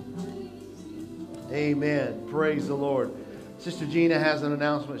seated. Amen. Praise the Lord. Sister Gina has an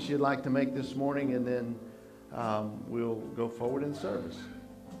announcement she'd like to make this morning, and then we'll go forward in service.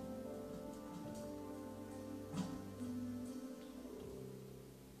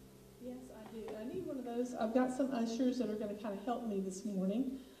 Yes, I do. I need one of those. I've got some ushers that are going to kind of help me this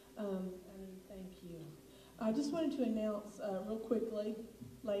morning. Thank you. I just wanted to announce real quickly,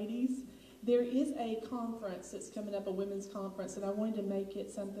 ladies, there is a conference that's coming up, a women's conference, and I wanted to make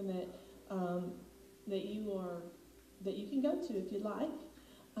it something that that you can go to if you like.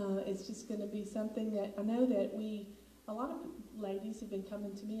 It's just going to be something that I know that a lot of ladies have been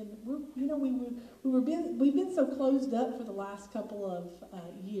coming to me, and we've been so closed up for the last couple of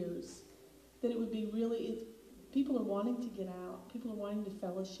years that it would be really, people are wanting to get out, people are wanting to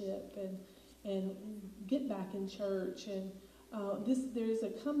fellowship and get back in church, and there's a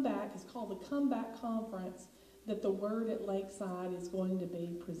comeback. It's called the Comeback Conference that the Word at Lakeside is going to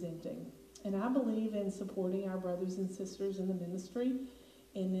be presenting. And I believe in supporting our brothers and sisters in the ministry,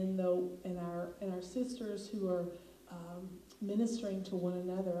 and our sisters who are ministering to one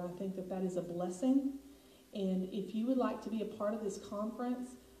another. I think that is a blessing. And if you would like to be a part of this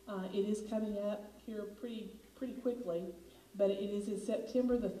conference, it is coming up here pretty quickly, but it is in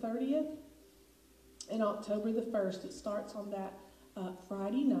September the 30th and October the 1st. It starts on that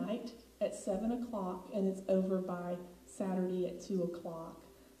Friday night at 7 o'clock, and it's over by Saturday at 2 o'clock.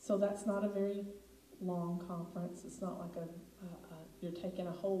 So that's not a very long conference. It's not like you're taking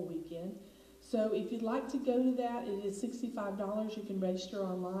a whole weekend. So if you'd like to go to that, it is $65. You can register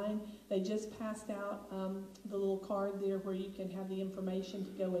online. They just passed out the little card there where you can have the information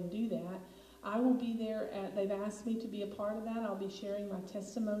to go and do that. I will be there. They've asked me to be a part of that. I'll be sharing my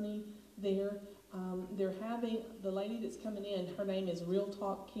testimony there. They're having, the lady that's coming in, her name is Real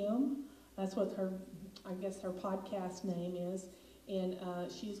Talk Kim. That's what her I guess her podcast name is, and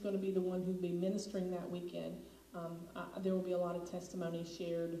she's going to be the one who'll be ministering that weekend. There will be a lot of testimonies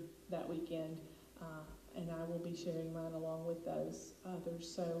shared that weekend, and I will be sharing mine along with those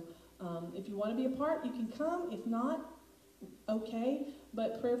others. So if you want to be a part, you can come. If not, okay,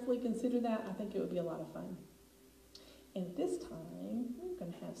 but prayerfully consider that. I think it would be a lot of fun. And this time, we're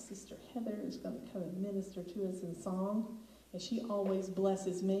going to have Sister Heather is going to come and minister to us in song. And she always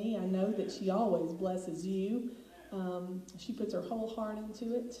blesses me. I know that she always blesses you. She puts her whole heart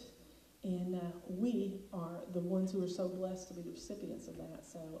into it. And we are the ones who are so blessed to be the recipients of that.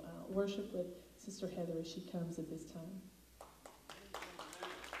 So worship with Sister Heather as she comes at this time.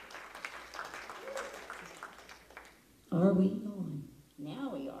 Are we on?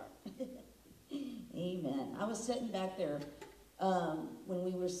 Now we are. Amen. I was sitting back there when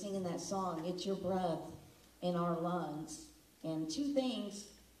we were singing that song, It's Your Breath in Our Lungs. And two things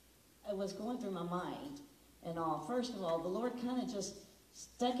was going through my mind and all. First of all, the Lord kind of just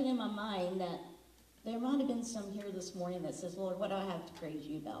stuck it in my mind that there might have been some here this morning that says, Lord, what do I have to praise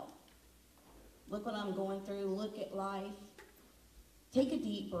you about? Look what I'm going through. Look at life. Take a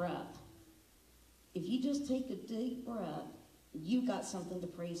deep breath. If you just take a deep breath, you got something to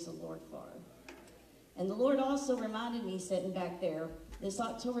praise the Lord for. And the Lord also reminded me, sitting back there, this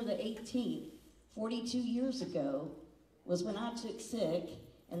October the 18th, 42 years ago, was when I took sick,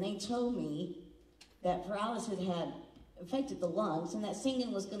 and they told me that paralysis had affected the lungs, and that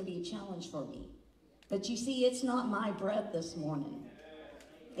singing was going to be a challenge for me. But you see, it's not my breath this morning.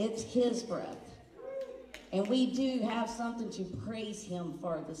 It's His breath. And we do have something to praise Him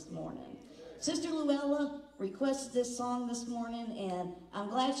for this morning. Sister Luella requested this song this morning, and I'm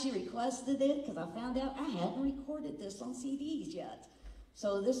glad she requested it because I found out I hadn't recorded this on CDs yet.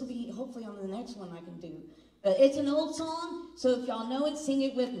 So this will be hopefully on the next one I can do. But it's an old song, so if y'all know it, sing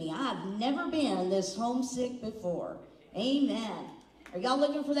it with me. I've never been this homesick before. Amen. Are y'all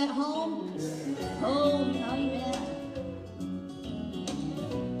looking for that home? Home, amen.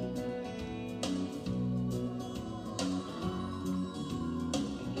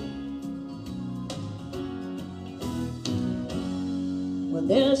 Well,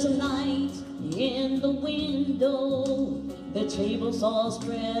 there's a light in the window, the table's all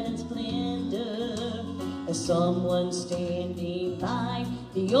spread in splendor, as someone standing by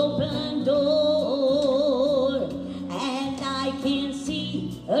the open door, and I can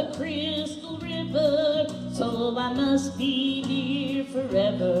see a crystal river, so I must be near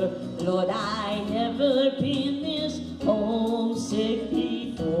forever. Lord, I never been this homesick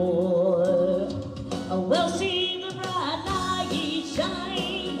before. Oh, well, see the bright light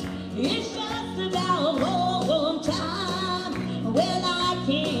shine, it's just about home time. Well, I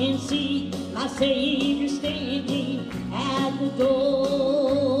can see my Savior standing at the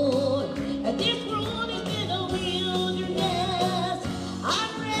door. This world has been a wilderness,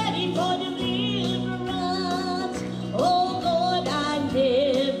 I'm ready for deliverance. Oh Lord, I've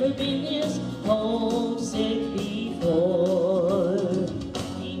never been this homesick before.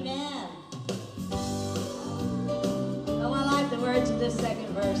 Amen. Oh, I like the words of this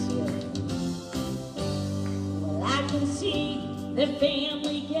second verse here. Well, I can see the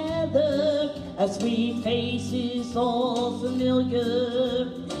family gather, a sweet faces all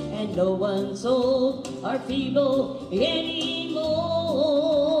familiar, and no one's old or feeble anymore.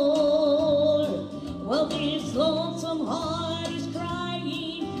 Well, this lonesome heart is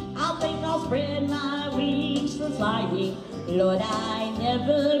crying, I think I'll spread my wings for flying. Lord, I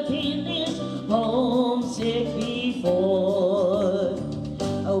never been this homesick before.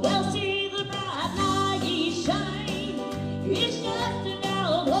 Oh, well, see the bright light shine, it's just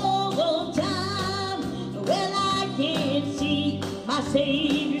about home time. Well, I can see my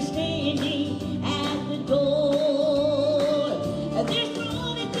Savior standing at the door. This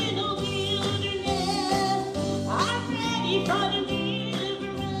road has been a wilderness, I'm ready for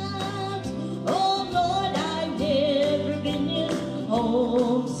deliverance. Oh Lord, I've never been this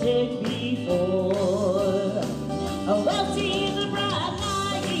homesick before. Oh, well, see the bright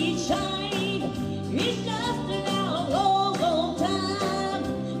light shine, it's just about home time.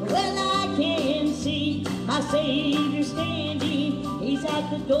 Well, I can see my Savior standing, He's at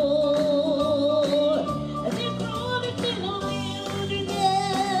the door. This road has been a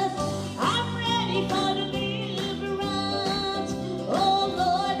wilderness, I'm ready for deliverance. Oh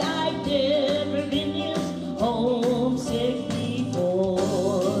Lord, I've never been this homesick before.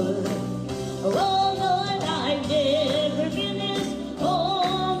 Oh Lord, I've never been this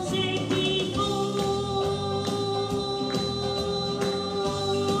homesick before.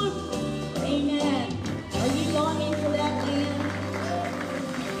 Amen. Are you longing for that land?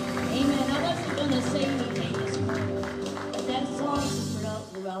 Amen. I wasn't going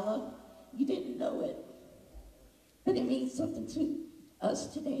you didn't know it, but it means something to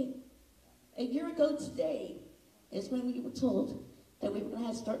us today. A year ago today is when we were told that we were going to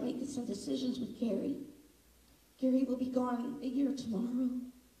have to start making some decisions with Gary. Gary will be gone a year tomorrow.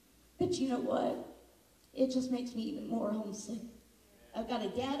 But you know what? It just makes me even more homesick. I've got a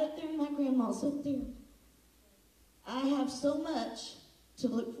dad up there and my grandma's up there. I have so much to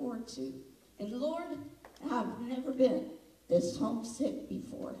look forward to. And Lord, I've never been this homesick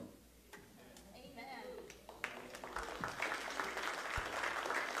before.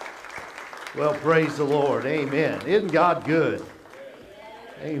 Well, praise the Lord. Amen. Isn't God good?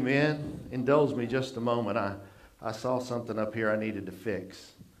 Amen. Indulge me just a moment. I saw something up here I needed to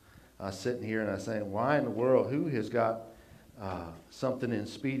fix. I was sitting here and I was saying, why in the world, who has got something in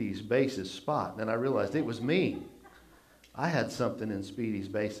Speedy's bassist spot? And then I realized it was me. I had something in Speedy's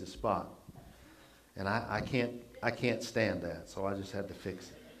bassist spot. And I can't stand that, so I just had to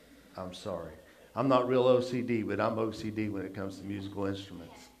fix it. I'm sorry. I'm not real OCD, but I'm OCD when it comes to musical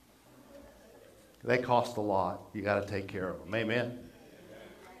instruments. They cost a lot. You got to take care of them. Amen?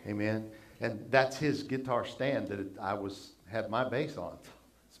 Amen. And that's his guitar stand that I had my bass on.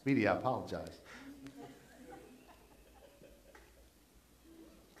 Speedy, I apologize.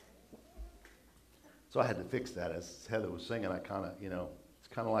 So I had to fix that. As Heather was singing, I kind of, it's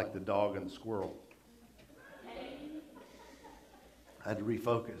kind of like the dog and the squirrel. I had to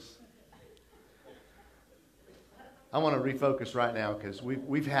refocus. I want to refocus right now because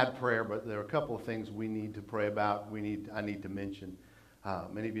we've had prayer, but there are a couple of things we need to pray about. I need to mention.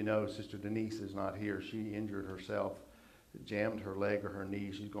 Many of you know Sister Denise is not here. She injured herself, jammed her leg or her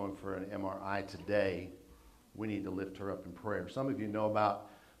knee. She's going for an MRI today. We need to lift her up in prayer. Some of you know about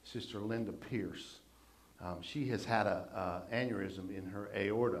Sister Linda Pierce. She has had an aneurysm in her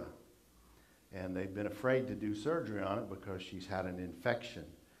aorta, and they've been afraid to do surgery on it because she's had an infection,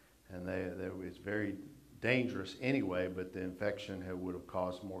 and it's very dangerous anyway, but the infection would have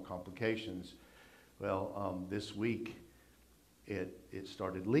caused more complications. Well, this week it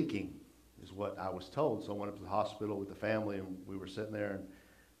started leaking, is what I was told. So I went up to the hospital with the family, and we were sitting there,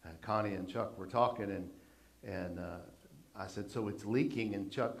 and Connie and Chuck were talking, and I said, so it's leaking?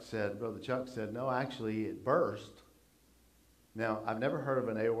 And Brother Chuck said, no, actually it burst. Now, I've never heard of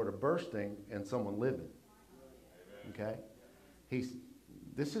an aorta bursting and someone living. Okay?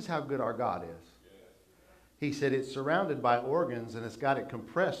 This is how good our God is. He said it's surrounded by organs and it's got it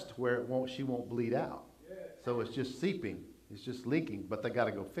compressed where she won't bleed out. So it's just seeping. It's just leaking, but they got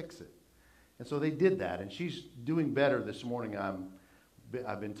to go fix it. And so they did that, and she's doing better this morning,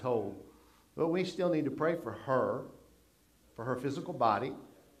 I've been told. But we still need to pray for her physical body,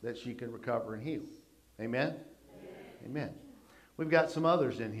 that she can recover and heal. Amen? Amen. We've got some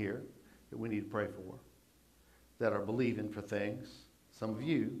others in here that we need to pray for that are believing for things. Some of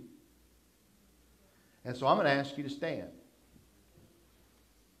you. And so I'm going to ask you to stand.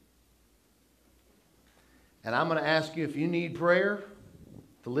 And I'm going to ask you, if you need prayer,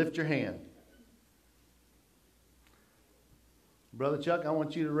 to lift your hand. Brother Chuck, I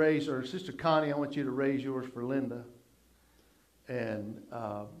want you to raise, or Sister Connie, I want you to raise yours for Linda. And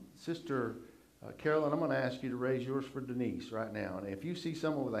Sister Carolyn, I'm going to ask you to raise yours for Denise right now. And if you see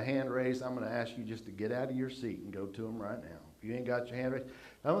someone with a hand raised, I'm going to ask you just to get out of your seat and go to them right now. If you ain't got your hand raised.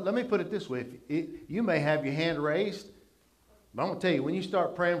 Now, let me put it this way. You may have your hand raised, but I'm going to tell you, when you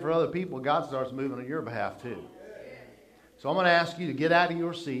start praying for other people, God starts moving on your behalf too. So I'm going to ask you to get out of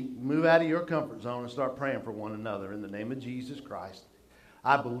your seat, move out of your comfort zone, and start praying for one another in the name of Jesus Christ.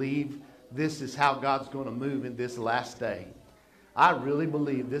 I believe this is how God's going to move in this last day. I really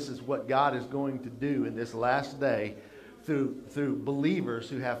believe this is what God is going to do in this last day through believers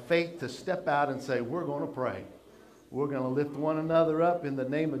who have faith to step out and say, we're going to pray. We're going to lift one another up in the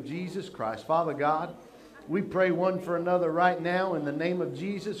name of Jesus Christ. Father God, we pray one for another right now in the name of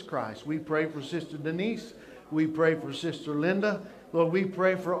Jesus Christ. We pray for Sister Denise. We pray for Sister Linda. Lord, we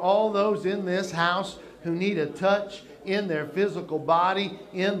pray for all those in this house who need a touch in their physical body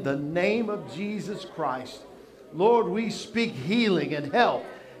in the name of Jesus Christ. Lord, we speak healing and health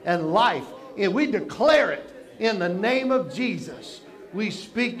and life, and we declare it in the name of Jesus. We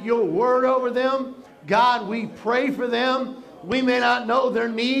speak your word over them. God, we pray for them. We may not know their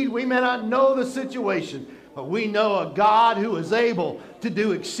need. We may not know the situation, but we know a God who is able to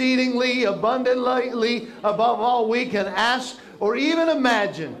do exceedingly abundantly above all we can ask or even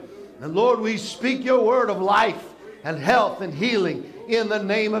imagine. And Lord, we speak your word of life and health and healing in the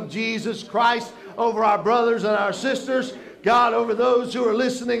name of Jesus Christ over our brothers and our sisters. God, over those who are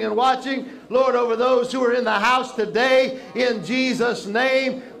listening and watching. Lord, over those who are in the house today, in Jesus'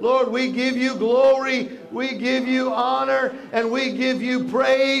 name. Lord, we give you glory, we give you honor, and we give you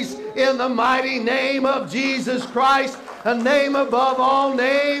praise. in the mighty name of Jesus Christ, a name above all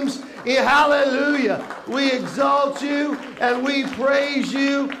names. Hallelujah. We exalt you and we praise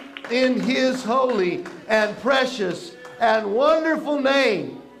you in his holy and precious and wonderful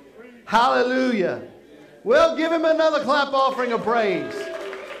name. Hallelujah. Well, give him another clap offering of praise.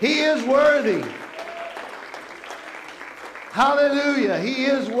 He is worthy. Hallelujah. He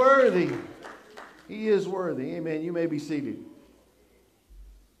is worthy. He is worthy. Amen. You may be seated.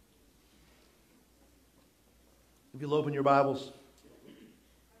 If you'll open your Bibles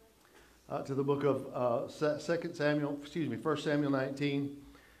to the book of 1 Samuel 19.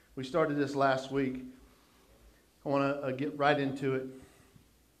 We started this last week. I want to get right into it.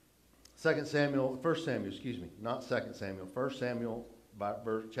 1 Samuel, not 2 Samuel. 1 Samuel,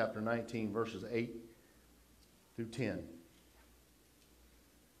 chapter 19, verses 8 through 10.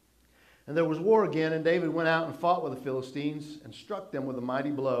 And there was war again, and David went out and fought with the Philistines and struck them with a mighty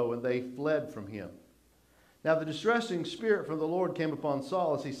blow, and they fled from him. Now the distressing spirit from the Lord came upon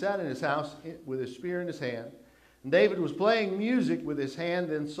Saul as he sat in his house with his spear in his hand. And David was playing music with his hand.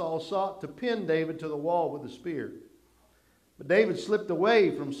 Then Saul sought to pin David to the wall with the spear. But David slipped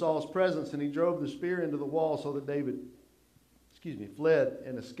away from Saul's presence, and he drove the spear into the wall so that David fled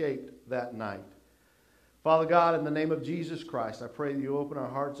and escaped that night. Father God, in the name of Jesus Christ, I pray that you open our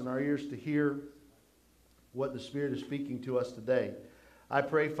hearts and our ears to hear what the Spirit is speaking to us today. I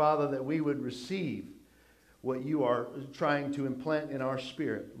pray, Father, that we would receive what you are trying to implant in our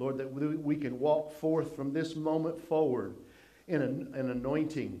spirit. Lord, that we can walk forth from this moment forward in an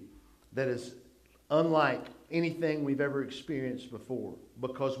anointing that is unlike anything we've ever experienced before,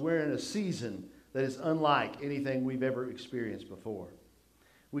 because we're in a season that is unlike anything we've ever experienced before.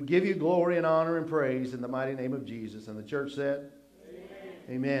 We give you glory and honor and praise in the mighty name of Jesus. And the church said, amen.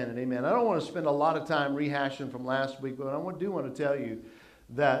 Amen and amen. I don't want to spend a lot of time rehashing from last week, but I do want to tell you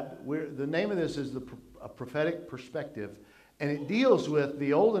that the name of this is a prophetic perspective, and it deals with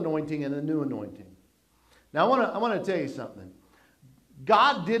the old anointing and the new anointing. Now I want to tell you something.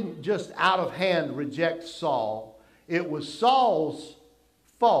 God didn't just out of hand reject Saul. It was Saul's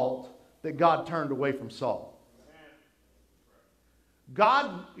fault that God turned away from Saul.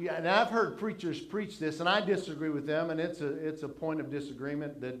 God, and I've heard preachers preach this, and I disagree with them, and it's a point of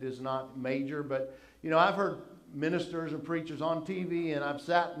disagreement that is not major, but I've heard ministers and preachers on TV, and I've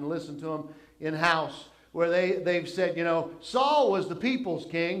sat and listened to them in-house where they've said, Saul was the people's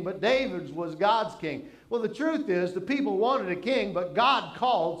king, but David was God's king. Well, the truth is the people wanted a king, but God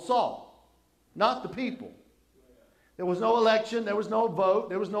called Saul, not the people. There was no election, there was no vote,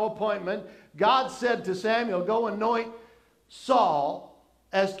 there was no appointment. God said to Samuel, go anoint Saul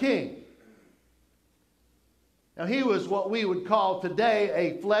as king. Now he was what we would call today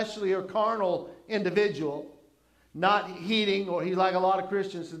a fleshly or carnal individual, not heeding, or he's like a lot of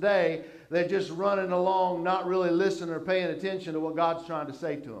Christians today, they're just running along, not really listening or paying attention to what God's trying to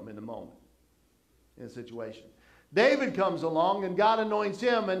say to them in the moment, in a situation. David comes along and God anoints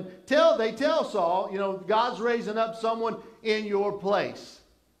him, and they tell Saul, God's raising up someone in your place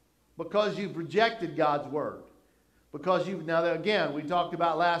because you've rejected God's word. Because now again, we talked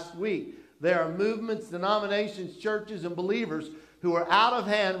about last week, there are movements, denominations, churches, and believers who are out of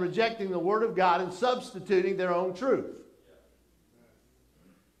hand rejecting the word of God and substituting their own truth.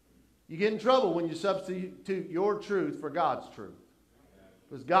 You get in trouble when you substitute your truth for God's truth.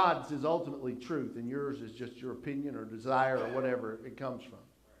 Because God's is ultimately truth, and yours is just your opinion or desire or whatever it comes from.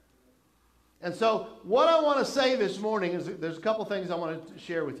 And so what I want to say this morning is there's a couple things I want to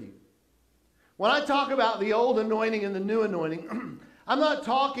share with you. When I talk about the old anointing and the new anointing, I'm not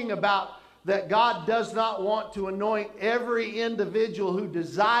talking about that God does not want to anoint every individual who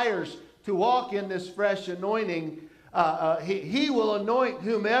desires to walk in this fresh anointing. He will anoint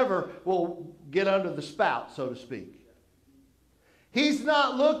whomever will get under the spout, so to speak. He's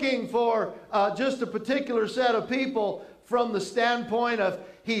not looking for just a particular set of people from the standpoint of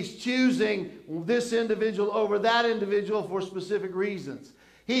he's choosing this individual over that individual for specific reasons.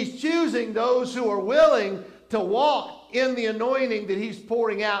 He's choosing those who are willing to walk in the anointing that he's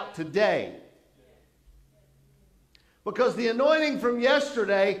pouring out today. Because the anointing from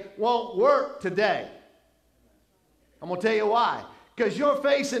yesterday won't work today. I'm going to tell you why. Because you're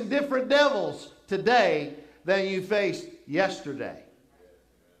facing different devils today than you faced yesterday.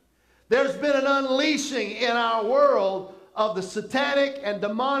 There's been an unleashing in our world of the satanic and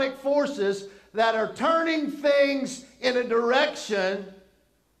demonic forces that are turning things in a direction.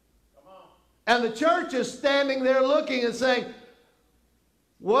 And the church is standing there looking and saying,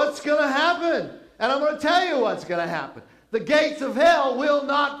 what's going to happen? And I'm going to tell you what's going to happen. The gates of hell will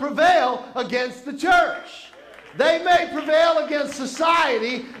not prevail against the church. They may prevail against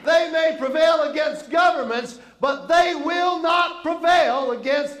society, they may prevail against governments, but they will not prevail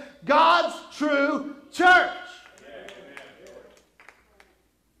against God's true church.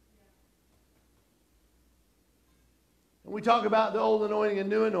 And we talk about the old anointing and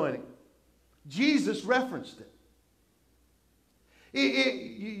new anointing. Jesus referenced it.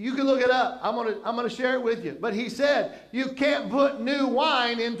 You can look it up. I'm going to share it with you. But he said, you can't put new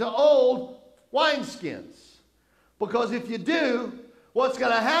wine into old wineskins. Because if you do, what's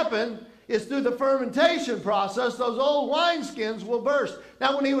going to happen is through the fermentation process, those old wineskins will burst.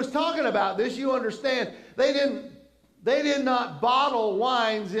 Now, when he was talking about this, you understand, they did not bottle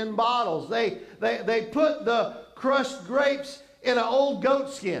wines in bottles. They put the crushed grapes in an old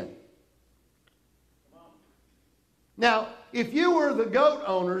goat skin. Now, if you were the goat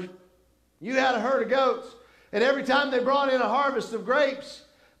owners, you had a herd of goats, and every time they brought in a harvest of grapes,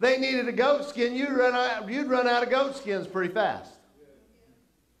 they needed a goat skin, you'd run out of goat skins pretty fast.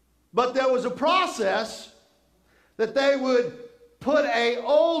 But there was a process that they would put an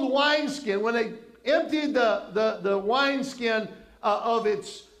old wineskin, when they emptied the wineskin of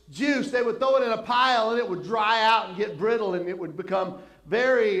its juice, they would throw it in a pile and it would dry out and get brittle and it would become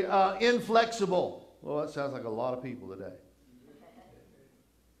very inflexible. Well, that sounds like a lot of people today.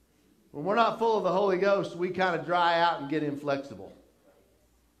 When we're not full of the Holy Ghost, we kind of dry out and get inflexible.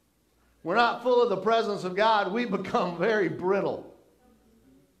 We're not full of the presence of God, we become very brittle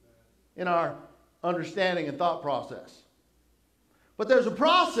in our understanding and thought process. But there's a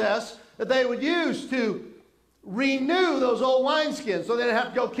process that they would use to renew those old wineskins so they didn't have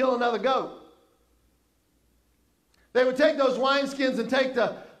to go kill another goat. They would take those wineskins and take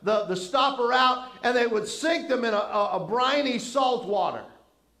the stopper out, and they would sink them in a briny salt water.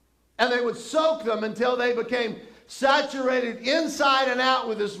 And they would soak them until they became saturated inside and out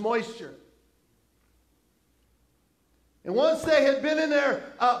with this moisture. And once they had been in there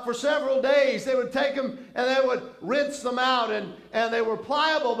for several days, they would take them and they would rinse them out. And they were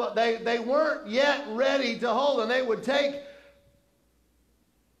pliable, but they weren't yet ready to hold them. They would take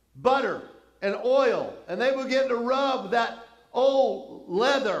butter and oil, and they would begin to rub that old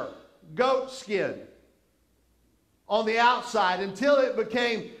leather goat skin on the outside until it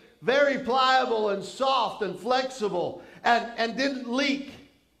became very pliable and soft and flexible and didn't leak.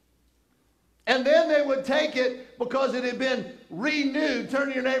 And then they would take it because it had been renewed. Turn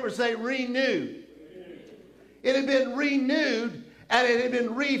to your neighbor and say, renewed. It had been renewed and it had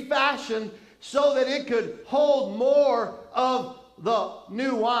been refashioned so that it could hold more of the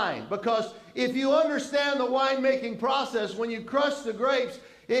new wine. Because if you understand the winemaking process, when you crush the grapes,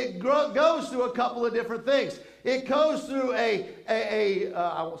 it goes through a couple of different things. It goes through I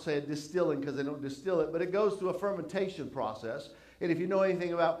won't say a distilling because they don't distill it, but it goes through a fermentation process. And if you know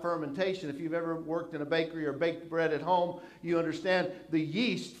anything about fermentation, if you've ever worked in a bakery or baked bread at home, you understand the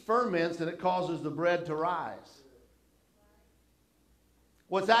yeast ferments and it causes the bread to rise.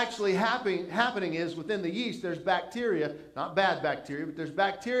 What's actually happening is within the yeast there's bacteria, not bad bacteria, but there's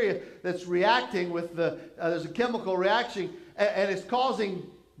bacteria that's reacting with there's a chemical reaction and it's causing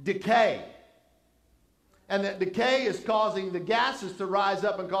decay. And that decay is causing the gases to rise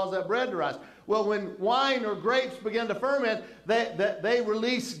up and cause that bread to rise. Well, when wine or grapes begin to ferment, they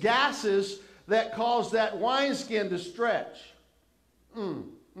release gases that cause that wineskin to stretch.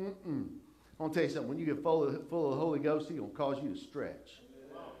 I'm going to tell you something. When you get full of the Holy Ghost, He's going to cause you to stretch.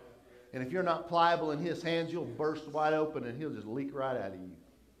 And if you're not pliable in His hands, you'll burst wide open and He'll just leak right out of you.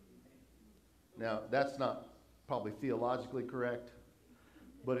 Now, that's not probably theologically correct,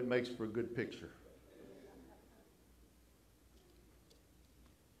 but it makes for a good picture.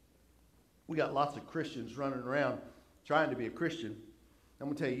 We got lots of Christians running around trying to be a Christian. I'm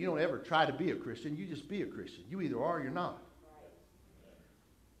going to tell you, you don't ever try to be a Christian. You just be a Christian. You either are or you're not.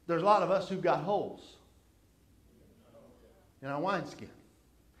 There's a lot of us who've got holes in our wineskin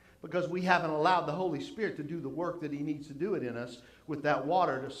because we haven't allowed the Holy Spirit to do the work that He needs to do it in us with that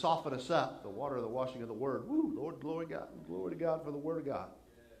water to soften us up, the water of the washing of the Word. Woo, Lord, glory to God. Glory to God for the Word of God.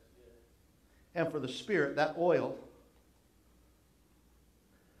 And for the Spirit, that oil.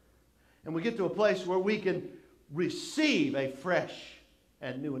 And we get to a place where we can receive a fresh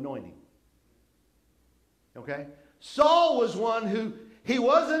and new anointing. Okay? Saul was one who, he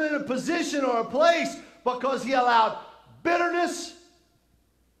wasn't in a position or a place because he allowed bitterness,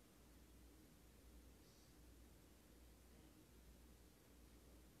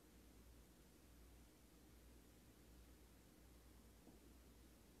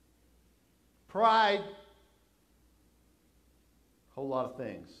 pride, a whole lot of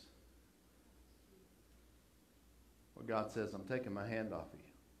things. Where God says, I'm taking my hand off of you.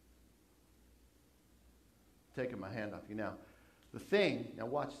 taking my hand off you. Now, now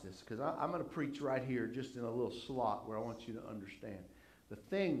watch this, because I'm going to preach right here just in a little slot where I want you to understand. The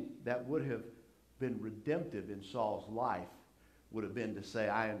thing that would have been redemptive in Saul's life would have been to say,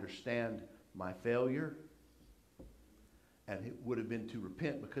 I understand my failure. And it would have been to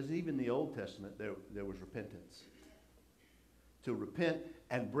repent, because even in the Old Testament there was repentance. To repent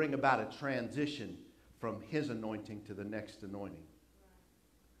and bring about a transition from his anointing to the next anointing.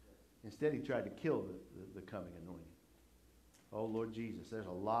 Instead, he tried to kill the coming anointing. Oh, Lord Jesus, there's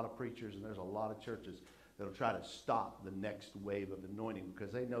a lot of preachers and there's a lot of churches that'll try to stop the next wave of anointing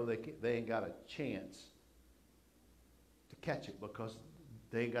because they know they ain't got a chance to catch it because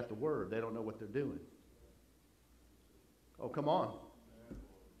they ain't got the word. They don't know what they're doing. Oh, come on.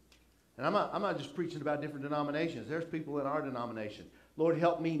 And I'm not just preaching about different denominations. There's people in our denomination. Lord,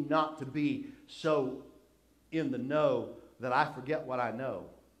 help me not to be so in the know that I forget what I know.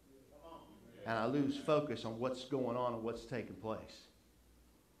 And I lose focus on what's going on and what's taking place.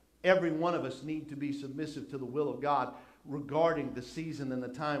 Every one of us need to be submissive to the will of God regarding the season and the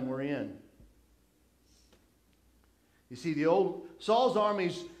time we're in. You see, the old Saul's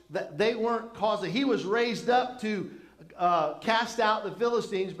armies, they weren't causing. He was raised up to cast out the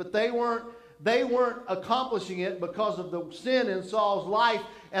Philistines, but they weren't accomplishing it because of the sin in Saul's life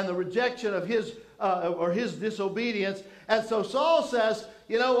and the rejection of his disobedience. And so Saul says,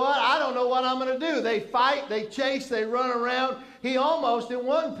 you know what? I don't know what I'm going to do. They fight, they chase, they run around. He almost, at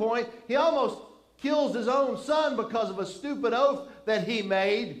one point, kills his own son because of a stupid oath that he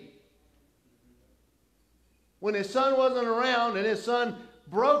made. When his son wasn't around, and his son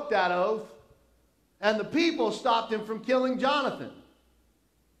broke that oath, and the people stopped him from killing Jonathan.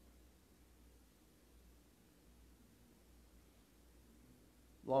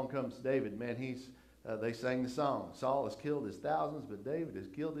 Along comes David. Man, they sang the song. Saul has killed his thousands, but David has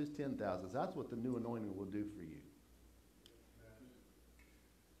killed his 10,000s. That's what the new anointing will do for you.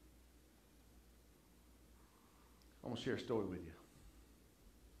 I'm going to share a story with you.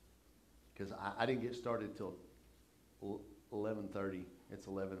 Because I didn't get started till 11:30. It's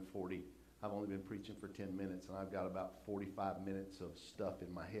 11:40. I've only been preaching for 10 minutes, and I've got about 45 minutes of stuff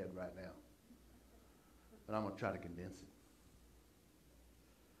in my head right now. But I'm going to try to condense it.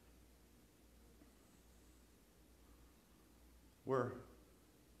 Lord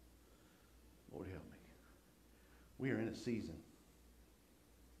help me. We are in a season.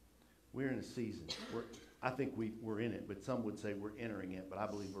 We're in a season. I think we're in it, but some would say we're entering it, but I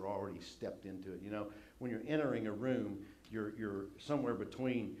believe we're already stepped into it. You know, when you're entering a room, you're somewhere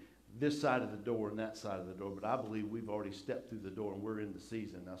between this side of the door and that side of the door, but I believe we've already stepped through the door and we're in the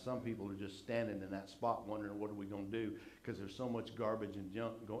season. Now, some people are just standing in that spot wondering what are we going to do because there's so much garbage and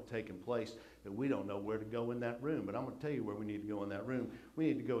junk taking place that we don't know where to go in that room. But I'm going to tell you where we need to go in that room. We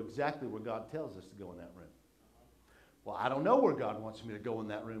need to go exactly where God tells us to go in that room. Well, I don't know where God wants me to go in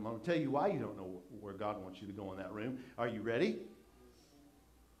that room. I'm going to tell you why you don't know where God wants you to go in that room. Are you ready?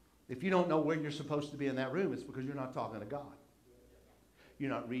 If you don't know where you're supposed to be in that room, it's because you're not talking to God. You're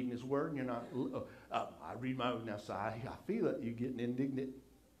not reading His Word, and you're not, I read my Word. Now, so I feel it. You're getting indignant.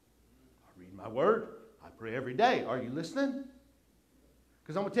 I read my Word. I pray every day. Are you listening?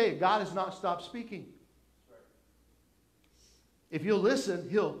 Because I'm going to tell you, God has not stopped speaking. If you'll listen,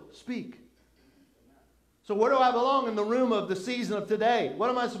 He'll speak. So where do I belong in the room of the season of today? What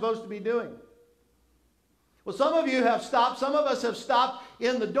am I supposed to be doing? Well, some of you have stopped. Some of us have stopped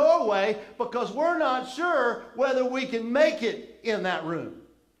in the doorway because we're not sure whether we can make it in that room.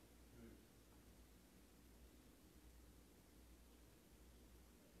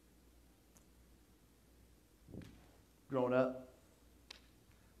 Growing up,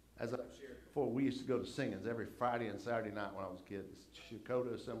 as I shared before, we used to go to singings every Friday and Saturday night when I was a kid. The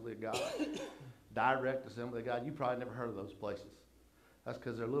Shakota Assembly of God, Direct Assembly of God. You probably never heard of those places. That's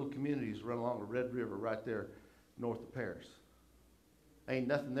because they're little communities run along the Red River right there north of Paris. Ain't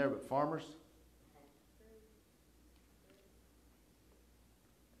nothing there but farmers.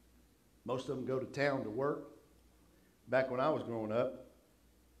 Most of them go to town to work. Back when I was growing up,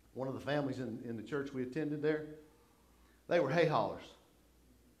 one of the families in the church we attended there, they were hay haulers.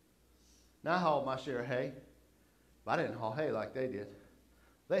 Now I hauled my share of hay, but I didn't haul hay like they did.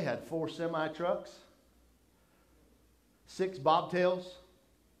 They had 4 semi-trucks, 6 bobtails,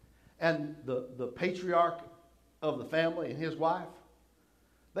 and the patriarch of the family and his wife,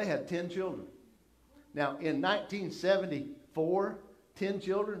 they had 10 children. Now, in 1974, 10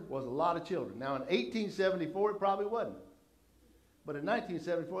 children was a lot of children. Now, in 1874, it probably wasn't. But in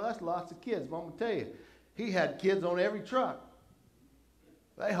 1974, that's lots of kids. But I'm going to tell you, he had kids on every truck.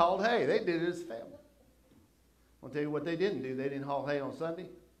 They hauled hay. They did it as a family. I'll tell you what they didn't do. They didn't haul hay on Sunday.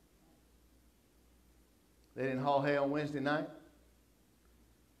 They didn't haul hay on Wednesday night.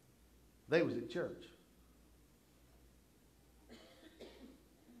 They was at church.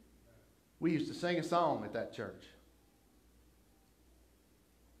 We used to sing a song at that church.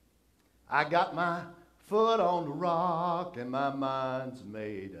 I got my foot on the rock and my mind's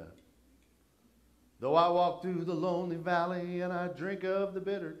made up. Though I walk through the lonely valley and I drink of the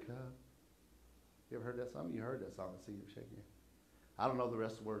bitter cup. You ever heard that? Some of you heard that song. I see you shaking your head. I don't know the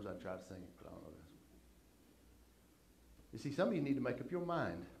rest of the words. I tried to sing it, but I don't know this. You see, some of you need to make up your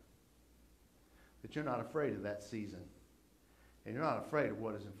mind that you're not afraid of that season. And you're not afraid of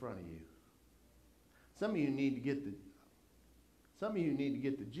what is in front of you. Some of you need to get the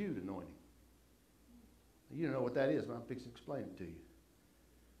Jude anointing. You don't know what that is, but I'm fixing to explain it to you.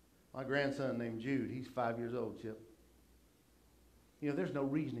 My grandson named Jude, he's 5 years old, Chip. You know, there's no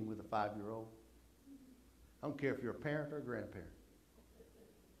reasoning with a 5-year-old. I don't care if you're a parent or a grandparent.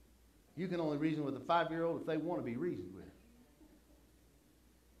 You can only reason with a 5-year-old if they want to be reasoned with.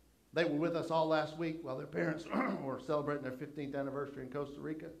 They were with us all last week while their parents were celebrating their 15th anniversary in Costa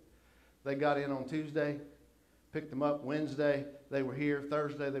Rica. They got in on Tuesday, picked them up Wednesday. They were here.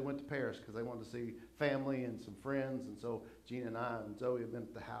 Thursday they went to Paris because they wanted to see family and some friends. And so Gina and I and Zoe have been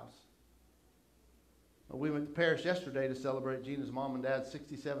at the house. Well, we went to Paris yesterday to celebrate Gina's mom and dad's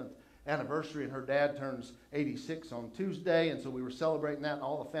 67th anniversary, and her dad turns 86 on Tuesday. And so we were celebrating that, and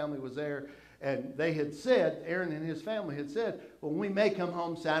all the family was there. And they had said, Aaron and his family had said, well, we may come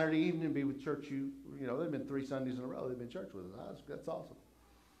home Saturday evening and be with church. You know, they've been 3 Sundays in a row. They've been church with us. That's awesome.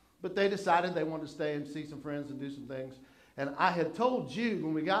 But they decided they wanted to stay and see some friends and do some things. And I had told Jude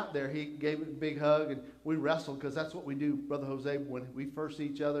when we got there, he gave me a big hug, and we wrestled because that's what we do, Brother Jose. When we first see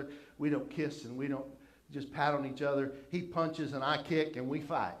each other, we don't kiss and we don't just pat on each other. He punches and I kick and we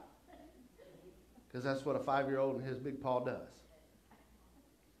fight. Because that's what a 5-year-old and his big paw does.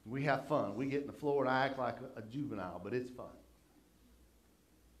 We have fun. We get in the floor and I act like a juvenile, but it's fun.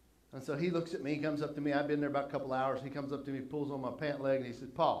 And so he looks at me, he comes up to me. I've been there about a couple hours. He comes up to me, pulls on my pant leg, and he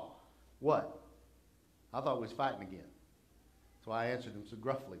said, Paul, what? I thought we was fighting again. So I answered him so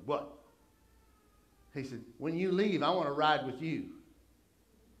gruffly, what? He said, when you leave, I want to ride with you.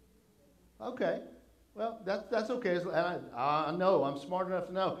 Okay. Well, that's okay. And I know. I'm smart enough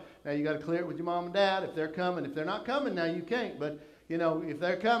to know. Now, you got to clear it with your mom and dad. If they're coming. If they're not coming, now you can't. But, you know, if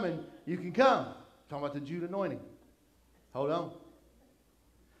they're coming, you can come. Talking about the Jude anointing. Hold on.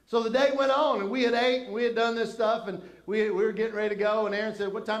 So the day went on, and we had ate, and we had done this stuff, and we were getting ready to go. And Aaron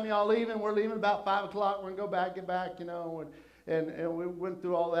said, what time are y'all leaving? We're leaving about 5 o'clock. We're going to go back, get back, you know. And we went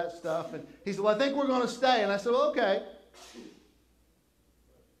through all that stuff. And he said, well, I think we're going to stay. And I said, well, okay.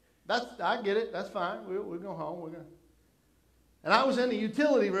 I get it. That's fine. We'll go home. And I was in the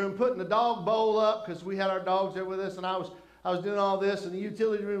utility room putting the dog bowl up because we had our dogs there with us. And I was doing all this. And the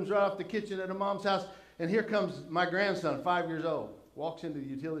utility room's right off the kitchen at her mom's house. And here comes my grandson, 5 years old. Walks into the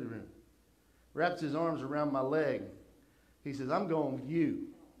utility room. Wraps his arms around my leg. He says, I'm going with you.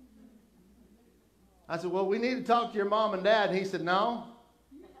 I said, well, we need to talk to your mom and dad. And he said, no.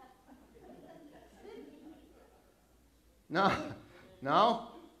 No.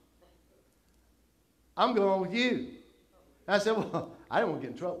 I'm going with you. And I said, well, I didn't want to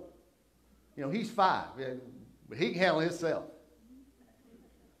get in trouble. You know, he's 5. He can handle himself.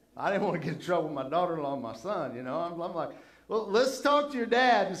 I didn't want to get in trouble with my daughter-in-law and my son, you know. I'm like, well, let's talk to your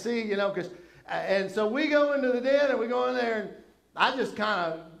dad and see, you know, and so we go into the den and we go in there and I just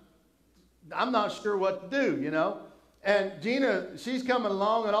I'm not sure what to do, you know. And Gina, she's coming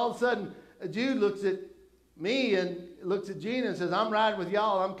along and all of a sudden Jude looks at me and looks at Gina and says, I'm riding with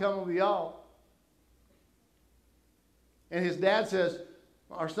y'all, I'm coming with y'all. And his dad says,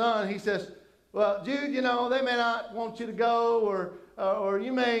 our son, he says, well, Jude, you know, they may not want you to go or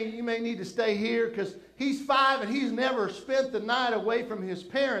you may need to stay here because he's 5 and he's never spent the night away from his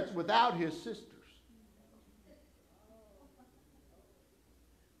parents without his sisters.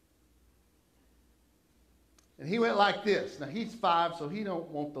 And he went like this. Now, he's 5, so he don't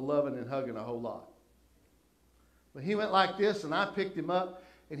want the loving and hugging a whole lot. But he went like this, and I picked him up,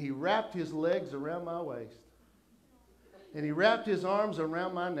 and he wrapped his legs around my waist. And he wrapped his arms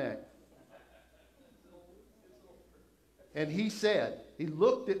around my neck. And he said, he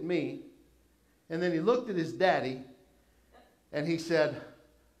looked at me, and then he looked at his daddy, and he said,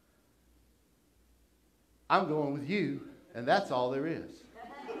 I'm going with you, and that's all there is.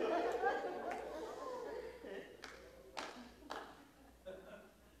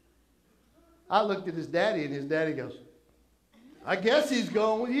 I looked at his daddy, and his daddy goes, I guess he's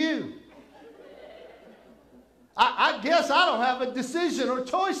going with you. I guess I don't have a decision or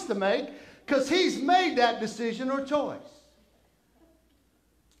choice to make because he's made that decision or choice.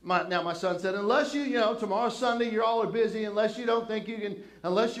 My son said, unless tomorrow's Sunday, you're all are busy, unless you don't think you can,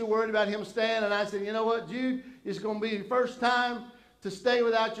 unless you're worried about him staying. And I said, you know what, Jude, it's going to be your first time to stay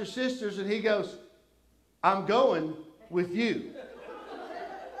without your sisters. And he goes, I'm going with you.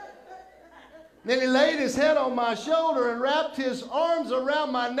 Then he laid his head on my shoulder and wrapped his arms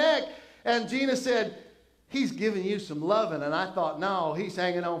around my neck. And Gina said, he's giving you some loving. And I thought, no, he's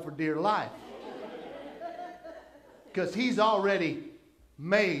hanging on for dear life. Because he's already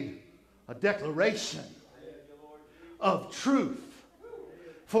made a declaration of truth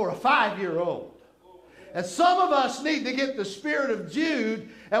for a 5-year-old. And some of us need to get the spirit of Jude,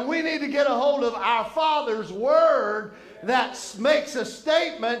 and we need to get a hold of our Father's word that makes a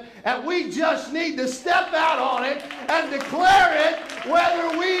statement, and we just need to step out on it and declare it,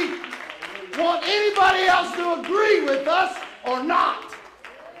 whether we want anybody else to agree with us or not.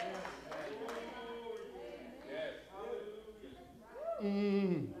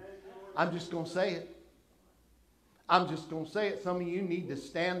 I'm just going to say it. I'm just going to say it. Some of you need to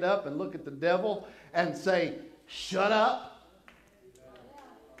stand up and look at the devil and say, shut up.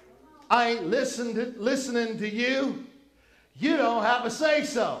 I ain't listening to you. You don't have a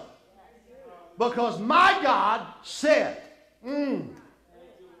say-so. Because my God said, I'm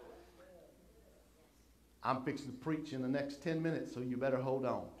fixing to preach in the next 10 minutes, so you better hold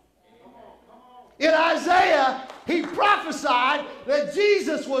on. In Isaiah, he prophesied that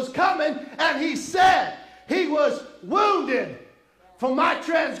Jesus was coming, and he said he was wounded for my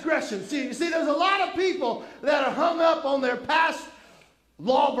transgression. See, there's a lot of people that are hung up on their past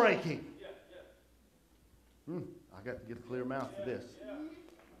law breaking. I got to get a clear mouth for this.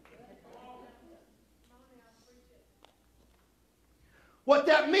 What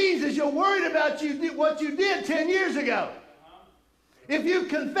that means is you're worried about what you did 10 years ago. If you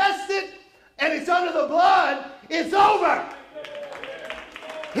confessed it and it's under the blood, it's over.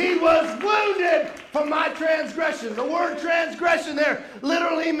 He was wounded for my transgression. The word transgression there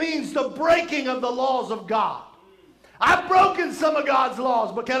literally means the breaking of the laws of God. I've broken some of God's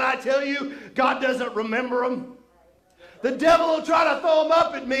laws, but can I tell you, God doesn't remember them. The devil will try to throw them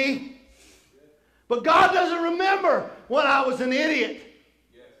up at me, but God doesn't remember when I was an idiot,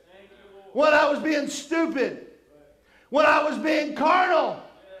 when I was being stupid, when I was being carnal,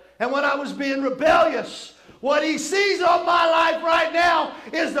 and when I was being rebellious. What he sees on my life right now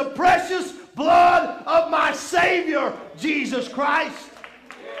is the precious blood of my Savior, Jesus Christ.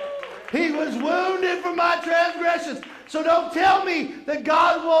 He was wounded for my transgressions. So don't tell me that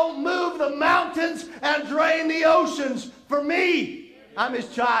God won't move the mountains and drain the oceans for me. I'm his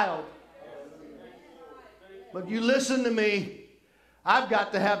child. But you listen to me. I've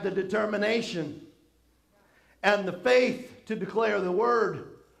got to have the determination and the faith to declare the word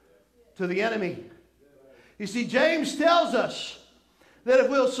to the enemy. You see, James tells us that if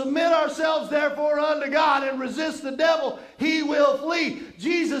we'll submit ourselves therefore unto God and resist the devil, he will flee.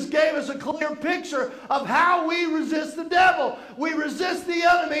 Jesus gave us a clear picture of how we resist the devil. We resist the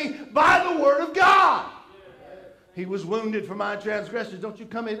enemy by the word of God. He was wounded for my transgressions. Don't you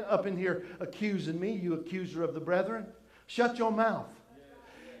come up in here accusing me, you accuser of the brethren. Shut your mouth.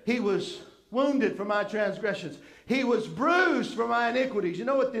 He was wounded for my transgressions. He was bruised for my iniquities. You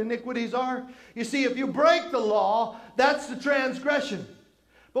know what the iniquities are? You see, if you break the law, that's the transgression.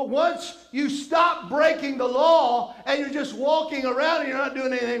 But once you stop breaking the law and you're just walking around and you're not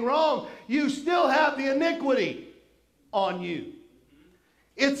doing anything wrong, you still have the iniquity on you.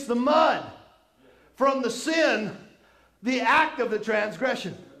 It's the mud from the sin, the act of the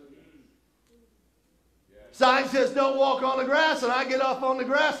transgression. Sign says don't walk on the grass, and I get off on the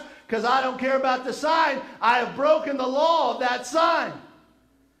grass because I don't care about the sign. I have broken the law of that sign.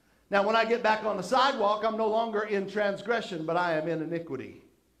 Now, when I get back on the sidewalk, I'm no longer in transgression, but I am in iniquity.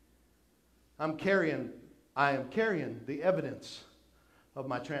 I am carrying the evidence of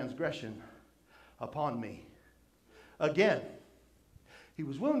my transgression upon me. Again, he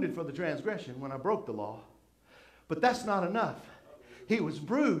was wounded for the transgression when I broke the law, but that's not enough. He was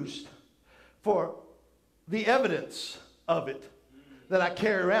bruised for the evidence of it that I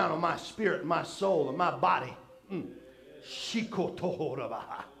carry around on my spirit, my soul, and my body.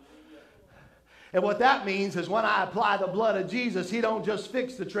 And what that means is when I apply the blood of Jesus, he don't just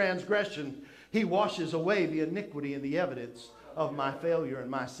fix the transgression. He washes away the iniquity and the evidence of my failure and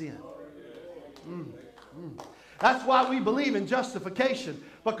my sin. That's why we believe in justification.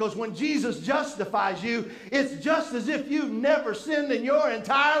 Because when Jesus justifies you, it's just as if you've never sinned in your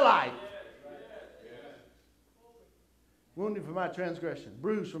entire life. Wounded for my transgression,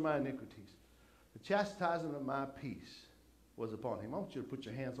 bruised for my iniquities. The chastisement of my peace was upon him. I want you to put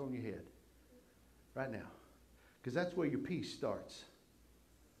your hands on your head right now, because that's where your peace starts.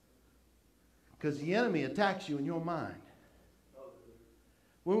 Because the enemy attacks you in your mind.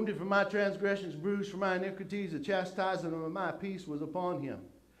 Wounded for my transgressions, bruised for my iniquities, the chastisement of my peace was upon him.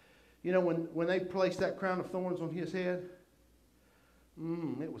 You know, when they placed that crown of thorns on his head,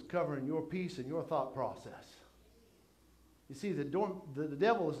 it was covering your peace and your thought process. You see, the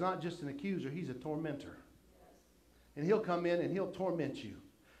devil is not just an accuser, he's a tormentor. And he'll come in and he'll torment you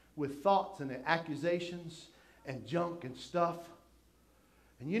with thoughts and accusations and junk and stuff.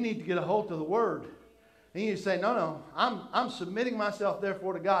 And you need to get a hold of the Word. And you say, no, I'm submitting myself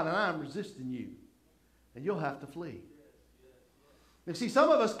therefore to God, and I'm resisting you. And you'll have to flee. You see, some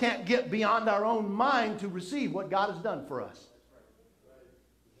of us can't get beyond our own mind to receive what God has done for us.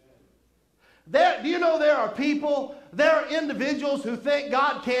 Do you know there are people, there are individuals who think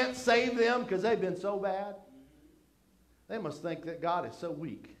God can't save them because they've been so bad? They must think that God is so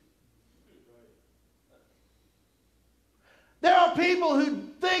weak. There are people who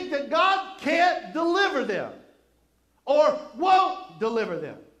think that God can't deliver them or won't deliver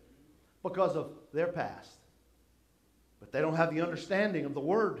them because of their past. But they don't have the understanding of the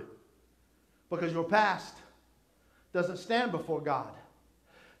Word, because your past doesn't stand before God.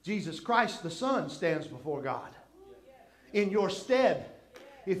 Jesus Christ, the Son, stands before God in your stead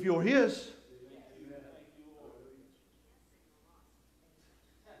if you're His.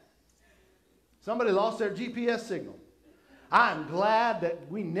 Somebody lost their GPS signal. I'm glad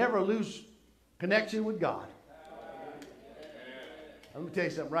that we never lose connection with God. Let me tell you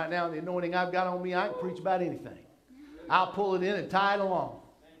something right now. The anointing I've got on me, I can preach about anything. I'll pull it in and tie it along.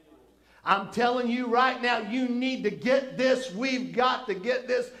 I'm telling you right now, you need to get this. We've got to get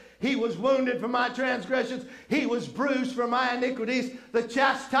this. He was wounded for my transgressions. He was bruised for my iniquities. The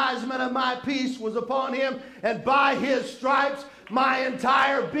chastisement of my peace was upon him. And by his stripes, my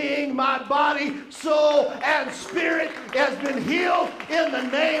entire being, my body, soul, and spirit has been healed in the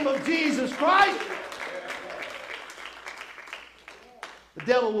name of Jesus Christ. The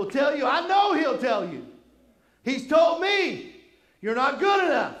devil will tell you, I know he'll tell you. He's told me, you're not good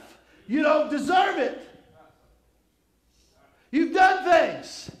enough. You don't deserve it. You've done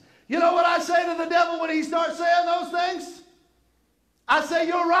things. You know what I say to the devil when he starts saying those things? I say,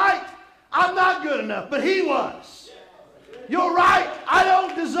 you're right. I'm not good enough, but he was. You're right. I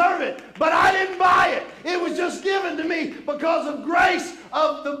don't deserve it, but I didn't buy it. It was just given to me because of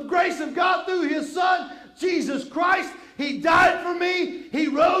the grace of God through his Son, Jesus Christ. He died for me. He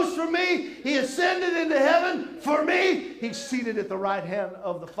rose for me. He ascended into heaven for me. He's seated at the right hand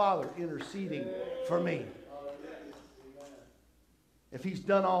of the Father, interceding for me. If he's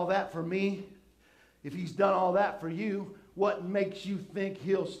done all that for me, if he's done all that for you, what makes you think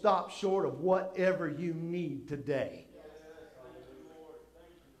he'll stop short of whatever you need today?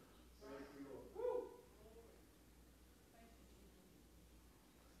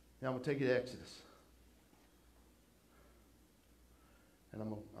 Now I'm going to take you to Exodus. And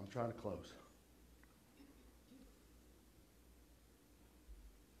I'm trying to close.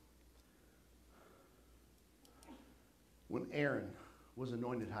 When Aaron was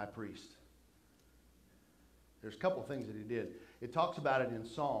anointed high priest, there's a couple of things that he did. It talks about it in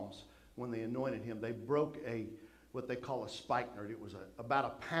Psalms. When they anointed him, they broke what they call a spikenard. It was about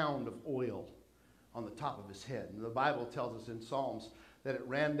a pound of oil on the top of his head. And the Bible tells us in Psalms that it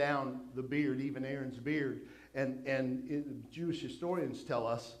ran down the beard, even Aaron's beard. And Jewish historians tell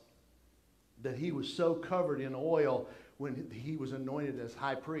us that he was so covered in oil when he was anointed as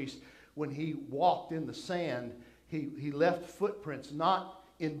high priest. When he walked in the sand, he left footprints, not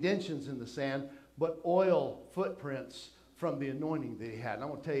indentions in the sand, but oil footprints from the anointing that he had. And I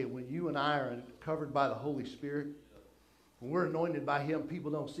want to tell you, when you and I are covered by the Holy Spirit, when we're anointed by him, people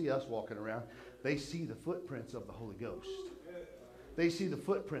don't see us walking around. They see the footprints of the Holy Ghost. They see the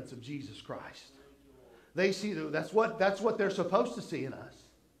footprints of Jesus Christ. They see that's what they're supposed to see in us.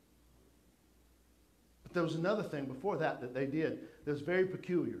 But there was another thing before that they did that was very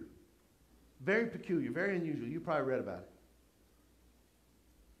peculiar. Very peculiar, very unusual. You probably read about it.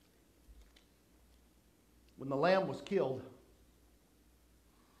 When the lamb was killed,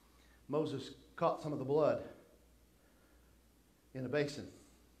 Moses caught some of the blood in a basin.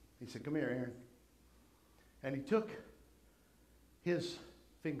 He said, "Come here, Aaron." And he took his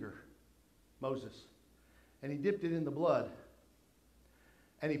finger, Moses, and he dipped it in the blood.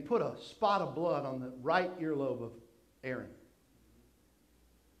 And he put a spot of blood on the right earlobe of Aaron.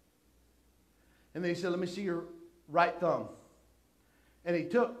 And then he said, "Let me see your right thumb." And he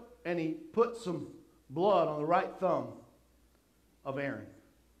took and he put some blood on the right thumb of Aaron.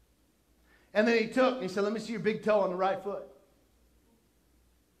 And then he took and he said, "Let me see your big toe on the right foot."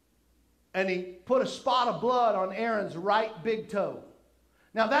 And he put a spot of blood on Aaron's right big toe.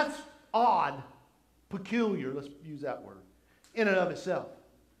 Now that's odd peculiar, let's use that word, in and of itself.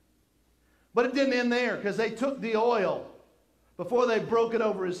 But it didn't end there, because they took the oil. Before they broke it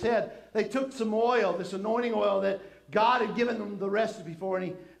over his head, they took some oil, this anointing oil that God had given them the recipe for,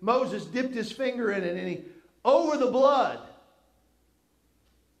 and Moses dipped his finger in it, and over the blood,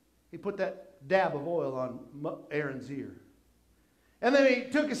 he put that dab of oil on Aaron's ear. And then he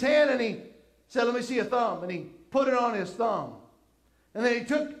took his hand and he said, let me see a thumb. And he put it on his thumb. And then he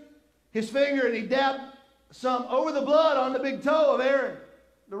took his finger and he dabbed some over the blood on the big toe of Aaron,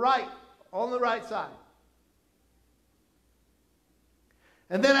 on the right side.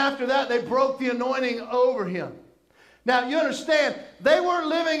 And then after that, they broke the anointing over him. Now, you understand, they weren't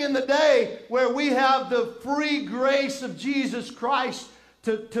living in the day where we have the free grace of Jesus Christ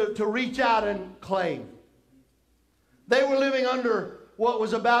to reach out and claim. They were living under what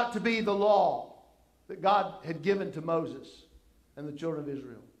was about to be the law that God had given to Moses and the children of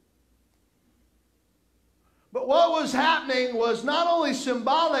Israel. But what was happening was not only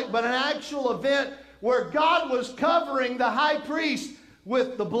symbolic, but an actual event where God was covering the high priest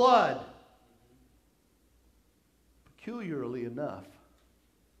with the blood. Peculiarly enough,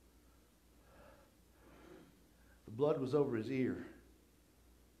 the blood was over his ear.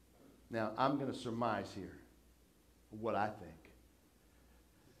 Now, I'm going to surmise here what I think.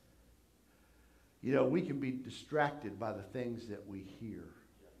 You know, we can be distracted by the things that we hear.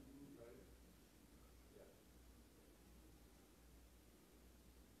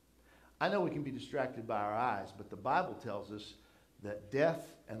 I know we can be distracted by our eyes, but the Bible tells us that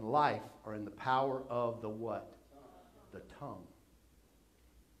death and life are in the power of the what? The tongue.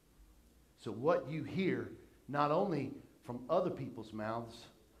 So what you hear, not only from other people's mouths,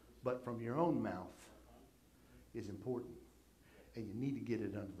 but from your own mouth, is important. And you need to get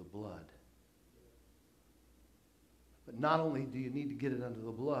it under the blood. But not only do you need to get it under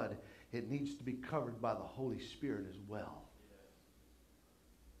the blood, it needs to be covered by the Holy Spirit as well.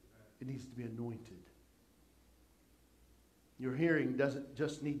 It needs to be anointed. Your hearing doesn't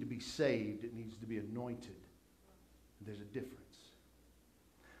just need to be saved, it needs to be anointed. There's a difference.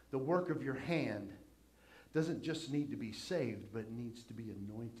 The work of your hand doesn't just need to be saved, but it needs to be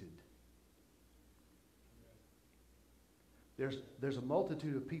anointed. There's a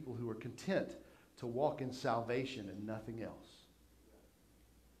multitude of people who are content to walk in salvation and nothing else.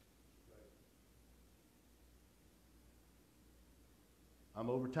 I'm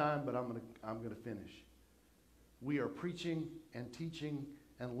over time, but I'm going to finish. We are preaching and teaching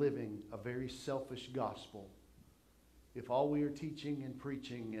and living a very selfish gospel if all we are teaching and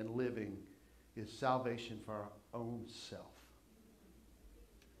preaching and living is salvation for our own self.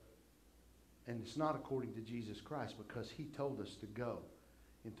 And it's not according to Jesus Christ, because he told us to go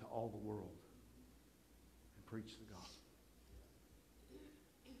into all the world and preach the gospel.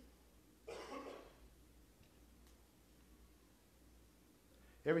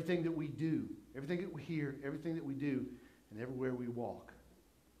 Everything that we do, everything that we hear, everything that we do, and everywhere we walk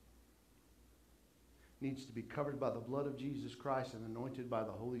needs to be covered by the blood of Jesus Christ and anointed by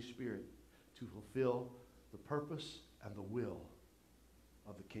the Holy Spirit to fulfill the purpose and the will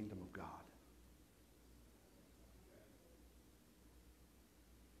of the kingdom of God.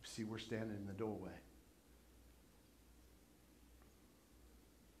 See, we're standing in the doorway.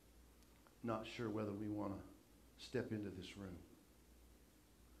 Not sure whether we want to step into this room,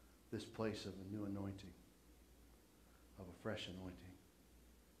 this place of a new anointing, of a fresh anointing.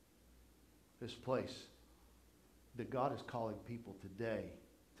 This place that God is calling people today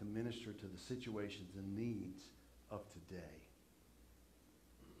to minister to the situations and needs of today.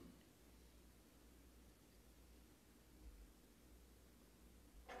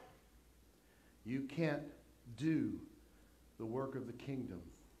 You can't do the work of the kingdom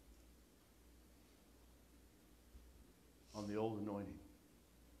on the old anointing.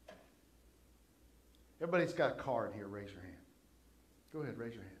 Everybody's got a car in here, raise your hand. Go ahead,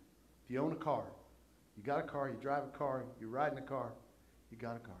 raise your hand. If you own a car, you got a car, you drive a car, you're riding a car, you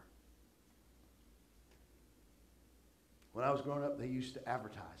got a car. When I was growing up, they used to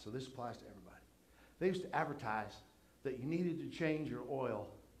advertise, so this applies to everybody. They used to advertise that you needed to change your oil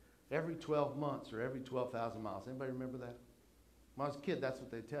every 12 months or every 12,000 miles. Anybody remember that? When I was a kid, that's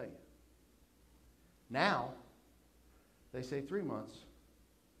what they'd tell you. Now, they say 3 months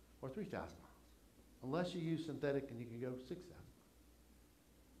or 3,000 miles. Unless you use synthetic, and you can go 6,000.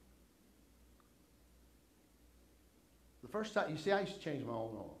 The first time, you see, I used to change my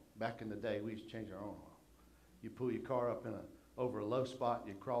own oil. Back in the day, we used to change our own oil. You pull your car up over a low spot,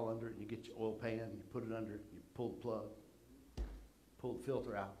 you crawl under it, and you get your oil pan, you put it under it, you pull the plug, pull the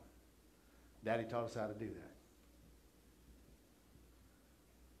filter out. Daddy taught us how to do that.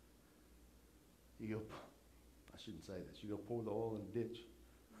 You go, I shouldn't say this, you go pour the oil in the ditch.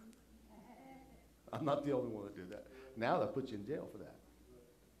 I'm not the only one that did that. Now they'll put you in jail for that.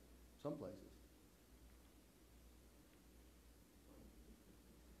 Some places.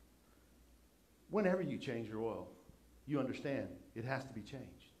 Whenever you change your oil, you understand it has to be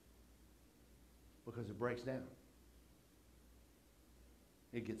changed because it breaks down.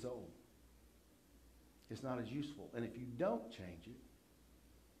 It gets old. It's not as useful. And if you don't change it,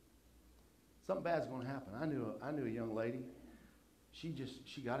 something bad's going to happen. I knew a young lady. She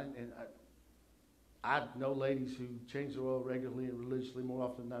got it, and I know ladies who change their oil regularly and religiously more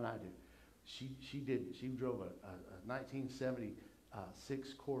often than I do. She didn't. She drove a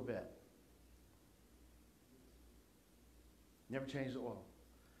 1976 Corvette. Never changed the oil.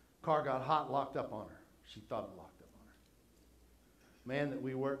 Car got hot, locked up on her. She thought it locked up on her. Man that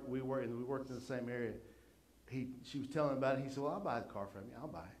we worked in the same area. She was telling him about it. He said, "Well, I'll buy the car from you. I'll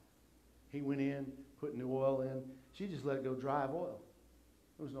buy it." He went in, put new oil in. She just let it go dry of oil.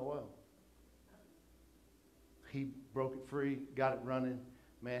 There was no oil. He broke it free, got it running.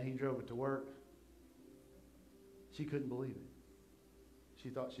 Man, he drove it to work. She couldn't believe it. She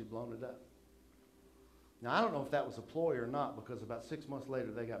thought she'd blown it up. Now, I don't know if that was a ploy or not, because about 6 months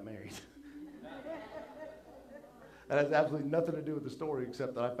later, they got married. That has absolutely nothing to do with the story,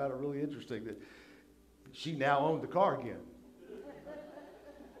 except that I found it really interesting that she now owned the car again.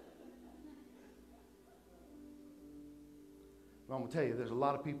 But I'm going to tell you, there's a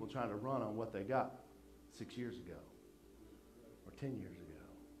lot of people trying to run on what they got 6 years ago, or 10 years ago,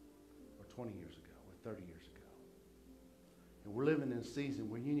 or 20 years ago, or 30 years ago. And we're living in a season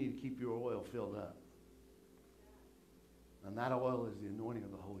where you need to keep your oil filled up. And that oil is the anointing of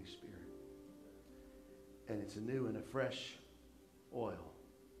the Holy Spirit. And it's a new and a fresh oil.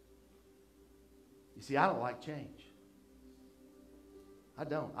 You see, I don't like change. I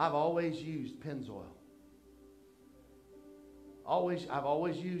don't. I've always used Pennzoil. I've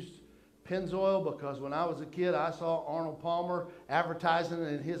always used Pennzoil because when I was a kid, I saw Arnold Palmer advertising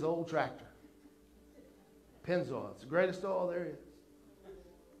in his old tractor. Pennzoil. It's the greatest oil there is.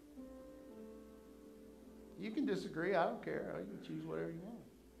 You can disagree. I don't care. You can choose whatever you want.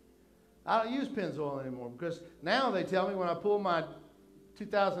 I don't use Pennzoil anymore because now they tell me when I pull my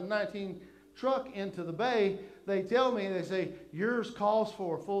 2019 truck into the bay, they tell me, they say, yours calls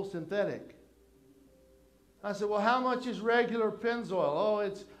for full synthetic. I said, well, how much is regular Pennzoil? Oh,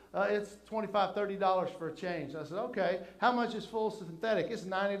 it's $25, $30 for a change. I said, okay. How much is full synthetic? It's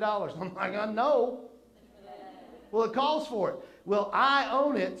 $90. I'm like, I know. Well, it calls for it. Well, I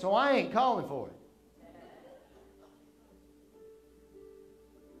own it, so I ain't calling for it.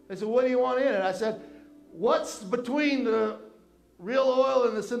 They said, what do you want in it? I said, what's between the real oil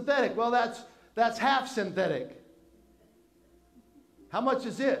and the synthetic? Well, that's half synthetic. How much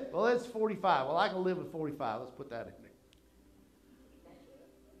is it? Well, it's 45. Well, I can live with 45. Let's put that in there.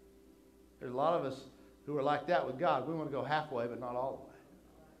 There's a lot of us who are like that with God. We want to go halfway, but not all the way,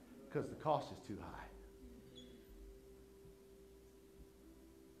 because the cost is too high.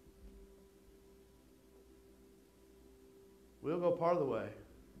 We'll go part of the way.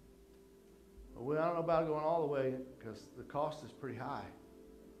 But I don't know about going all the way because the cost is pretty high.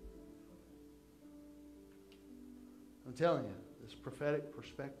 I'm telling you, this prophetic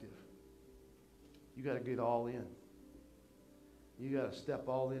perspective, you got to get all in. You got to step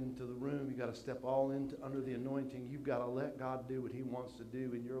all into the room. You got to step all into under the anointing. You've got to let God do what He wants to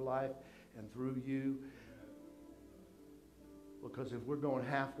do in your life and through you. Because if we're going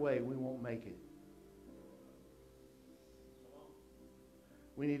halfway, we won't make it.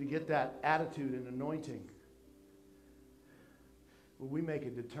 We need to get that attitude and anointing where we make a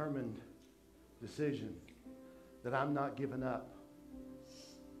determined decision that I'm not giving up.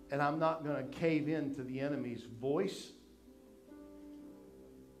 And I'm not going to cave in to the enemy's voice.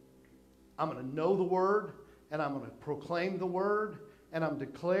 I'm going to know the Word, and I'm going to proclaim the Word, and I'm going to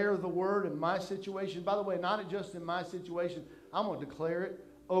declare the Word in my situation. By the way, not just in my situation, I'm going to declare it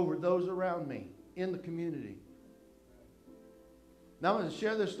over those around me in the community. Now I'm going to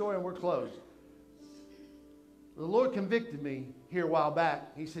share this story and we're closed. The Lord convicted me here a while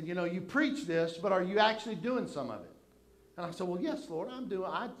back. He said, you preach this, but are you actually doing some of it? And I said, well, yes, Lord, I'm doing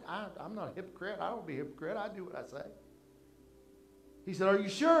it. I'm not a hypocrite. I don't be a hypocrite. I do what I say. He said, are you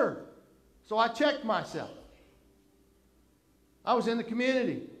sure? So I checked myself. I was in the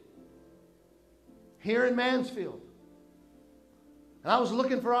community here in Mansfield. And I was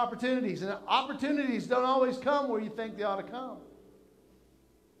looking for opportunities. And opportunities don't always come where you think they ought to come.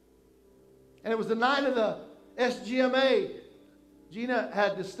 And it was the night of the SGMA. Gina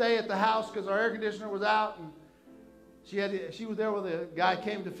had to stay at the house because our air conditioner was out. And she was there when the guy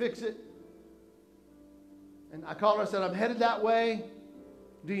came to fix it. And I called her, I said, I'm headed that way.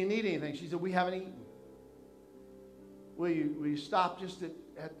 Do you need anything? She said, we haven't eaten. Will you stop just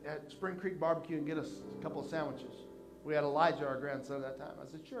at Spring Creek Barbecue and get us a couple of sandwiches? We had Elijah, our grandson, at that time. I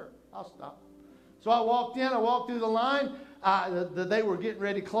said, sure, I'll stop. So I walked in. I walked through the line. They were getting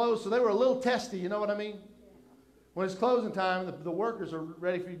ready to close, so they were a little testy, you know what I mean? When it's closing time, the workers are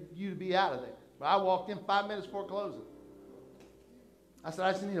ready for you to be out of there. But I walked in 5 minutes before closing. I said,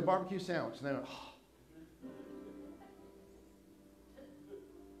 I just need a barbecue sandwich. And they went, oh.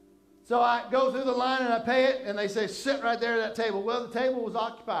 So I go through the line and I pay it, and they say, sit right there at that table. Well, the table was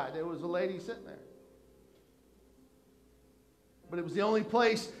occupied. There was a lady sitting there. But it was the only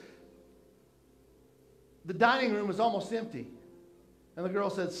place. The dining room was almost empty. And the girl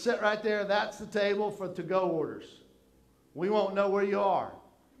said, sit right there. That's the table for to-go orders. We won't know where you are.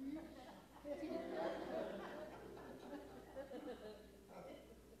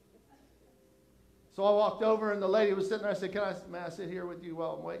 So I walked over, and the lady was sitting there. I said, may I sit here with you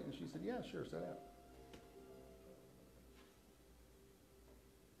while I'm waiting? She said, yeah, sure, sit down.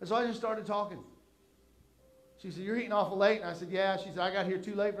 And so I just started talking. She said, you're eating awful late. And I said, yeah. She said, I got here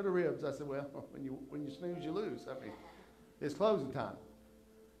too late for the ribs. I said, well, when you snooze, you lose. I mean, it's closing time.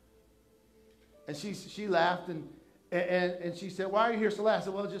 And she laughed, and she said, why are you here so late? I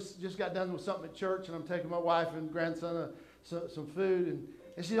said, well, just got done with something at church, and I'm taking my wife and grandson some food.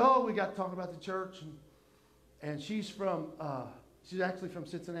 And she said, oh, we got to talk about the church. And she's actually from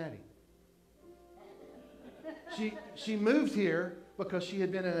Cincinnati. She moved here because she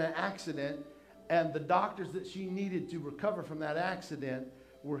had been in an accident, and the doctors that she needed to recover from that accident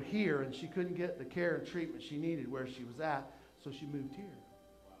were here, and she couldn't get the care and treatment she needed where she was at, so she moved here.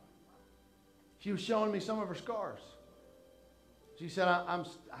 She was showing me some of her scars. She said, I'm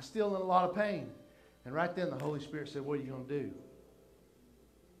still in a lot of pain. And right then the Holy Spirit said, what are you going to do?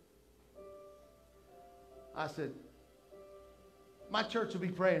 I said, my church will be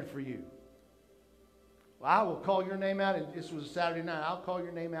praying for you. Well, I will call your name out, and this was a Saturday night. I'll call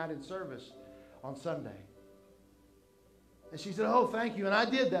your name out in service on Sunday. And she said, oh, thank you. And I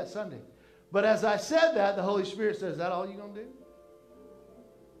did that Sunday. But as I said that, the Holy Spirit said, is that all you're going to do?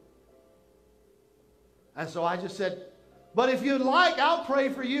 And so I just said, but if you'd like, I'll pray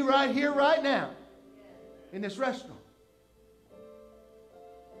for you right here, right now, in this restaurant.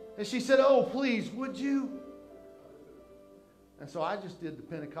 And she said, oh, please, would you? And so I just did the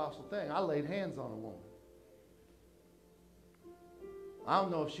Pentecostal thing. I laid hands on a woman. I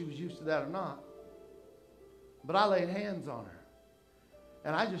don't know if she was used to that or not, but I laid hands on her.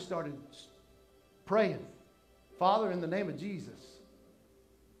 And I just started praying. Father, in the name of Jesus,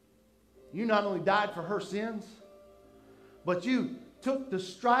 you not only died for her sins, but you took the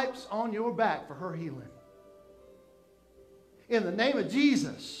stripes on your back for her healing. In the name of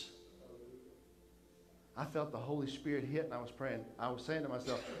Jesus, I felt the Holy Spirit hit, and I was praying. I was saying to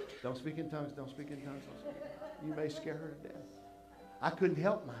myself, don't speak in tongues, don't speak in tongues. You may scare her to death. I couldn't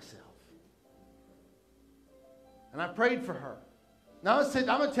help myself. And I prayed for her. Now I'm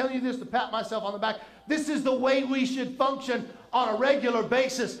going to tell you this to pat myself on the back. This is the way we should function on a regular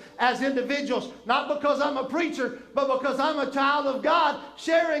basis as individuals. Not because I'm a preacher, but because I'm a child of God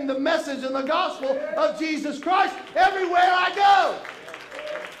sharing the message and the gospel of Jesus Christ everywhere I go.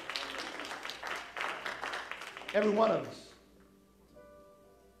 Every one of us.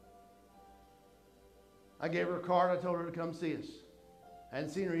 I gave her a card. I told her to come see us. I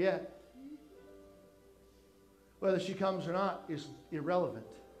hadn't seen her yet. Whether she comes or not is irrelevant.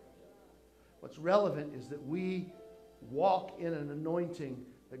 What's relevant is that we walk in an anointing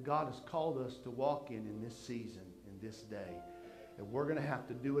that God has called us to walk in this season, in this day. And we're going to have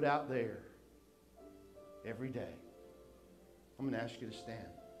to do it out there every day. I'm going to ask you to stand.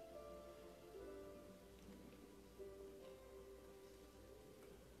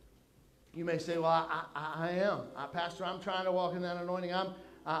 You may say, well, I am. Pastor, I'm trying to walk in that anointing.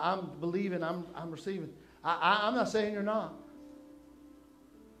 I'm believing. I'm receiving. I'm not saying you're not.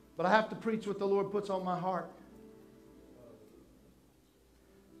 But I have to preach what the Lord puts on my heart.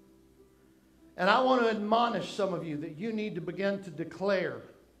 And I want to admonish some of you that you need to begin to declare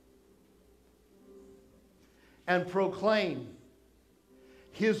and proclaim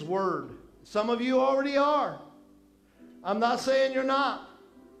His word. Some of you already are. I'm not saying you're not.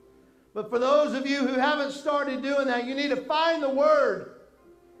 But for those of you who haven't started doing that, you need to find the word.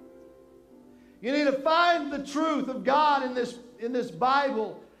 You need to find the truth of God in this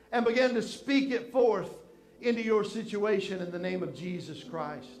Bible and begin to speak it forth into your situation in the name of Jesus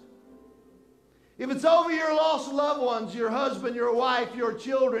Christ. If it's over your lost loved ones, your husband, your wife, your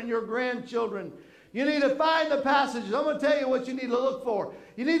children, your grandchildren, You need to find the passages. I'm going to tell you what you need to look for.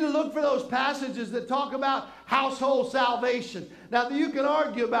 You need to look for those passages that talk about household salvation. Now, you can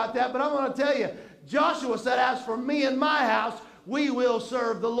argue about that, but I'm going to tell you, Joshua said, as for me and my house, we will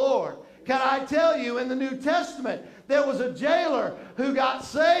serve the Lord. Can I tell you, in the New Testament, there was a jailer who got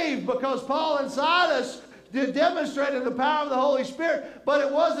saved because Paul and Silas demonstrated the power of the Holy Spirit. But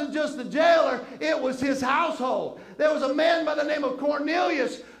it wasn't just the jailer, it was his household. There was a man by the name of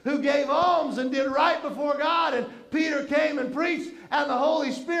Cornelius who gave alms and did right before God. And Peter came and preached, and the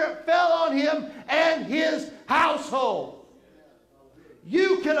Holy Spirit fell on him and his household.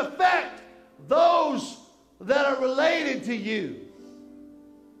 You can affect those that are related to you.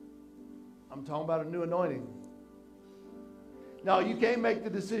 I'm talking about a new anointing. No, you can't make the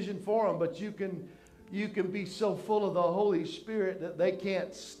decision for them, but you can be so full of the Holy Spirit that they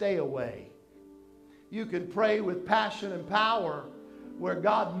can't stay away. You can pray with passion and power where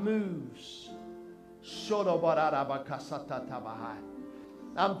God moves.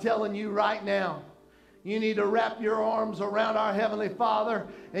 I'm telling you right now, you need to wrap your arms around our Heavenly Father,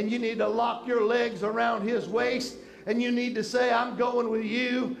 and you need to lock your legs around His waist, and you need to say, I'm going with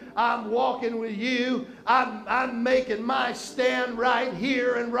you. I'm walking with you. I'm making my stand right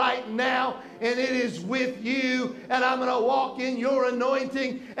here and right now, and it is with you. And I'm going to walk in your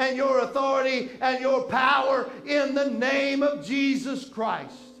anointing and your authority and your power in the name of Jesus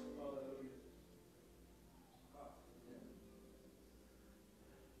Christ.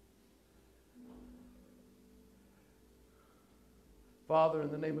 Father, in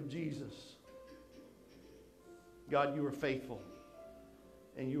the name of Jesus, God, you are faithful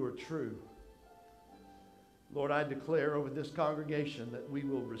and you are true. Lord, I declare over this congregation that we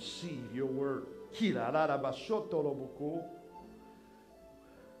will receive your word. It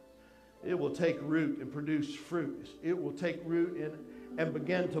will take root and produce fruit. It will take root and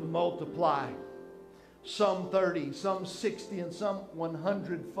begin to multiply. Some 30, some 60, and some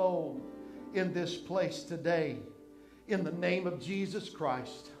 100-fold in this place today. In the name of Jesus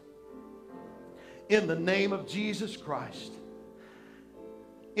Christ. In the name of Jesus Christ.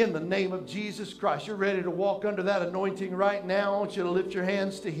 In the name of Jesus Christ. You're ready to walk under that anointing right now. I want you to lift your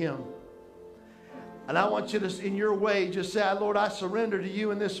hands to Him. And I want you to, in your way, just say, Lord, I surrender to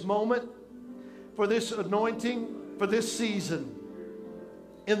you in this moment for this anointing, for this season.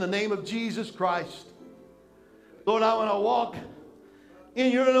 In the name of Jesus Christ. Lord, I want to walk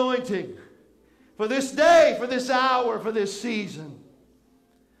in your anointing for this day, for this hour, for this season.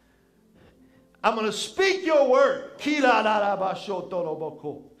 I'm going to speak your word.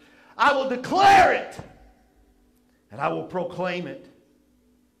 I will declare it. And I will proclaim it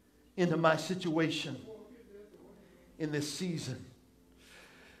into my situation in this season.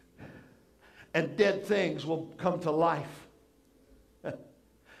 And dead things will come to life.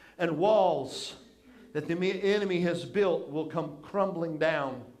 And walls that the enemy has built will come crumbling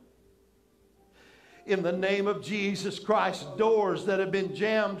down. In the name of Jesus Christ, doors that have been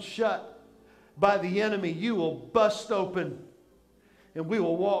jammed shut by the enemy, you will bust open and we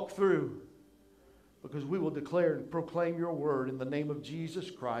will walk through, because we will declare and proclaim your word in the name of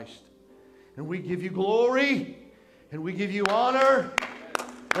Jesus Christ. And we give you glory and we give you honor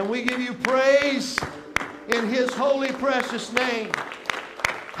and we give you praise in His holy precious name.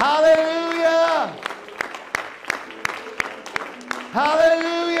 Hallelujah!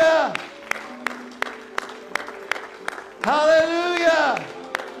 Hallelujah! Hallelujah!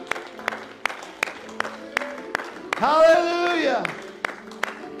 Hallelujah!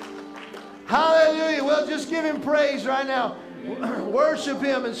 Hallelujah! Well, just give Him praise right now. Worship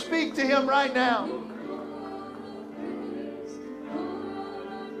Him and speak to Him right now.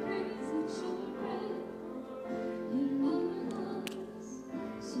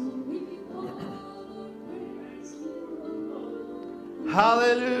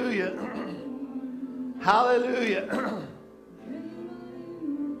 Hallelujah! Hallelujah!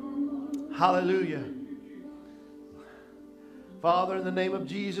 Hallelujah! Father, in the name of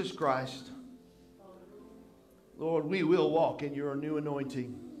Jesus Christ, Lord, we will walk in your new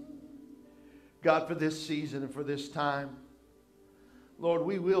anointing. God, for this season and for this time, Lord,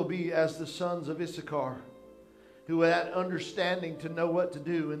 we will be as the sons of Issachar, who had understanding to know what to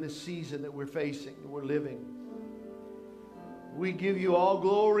do in this season that we're facing and we're living. We give you all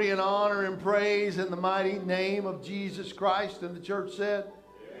glory and honor and praise in the mighty name of Jesus Christ. And the church said,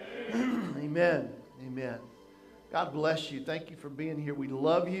 Amen. Amen. Amen. God bless you. Thank you for being here. We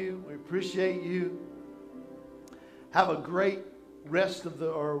love you. We appreciate you. Have a great rest of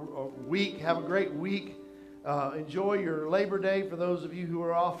the week. Have a great week. Enjoy your Labor Day for those of you who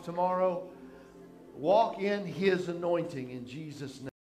are off tomorrow. Walk in His anointing in Jesus' name.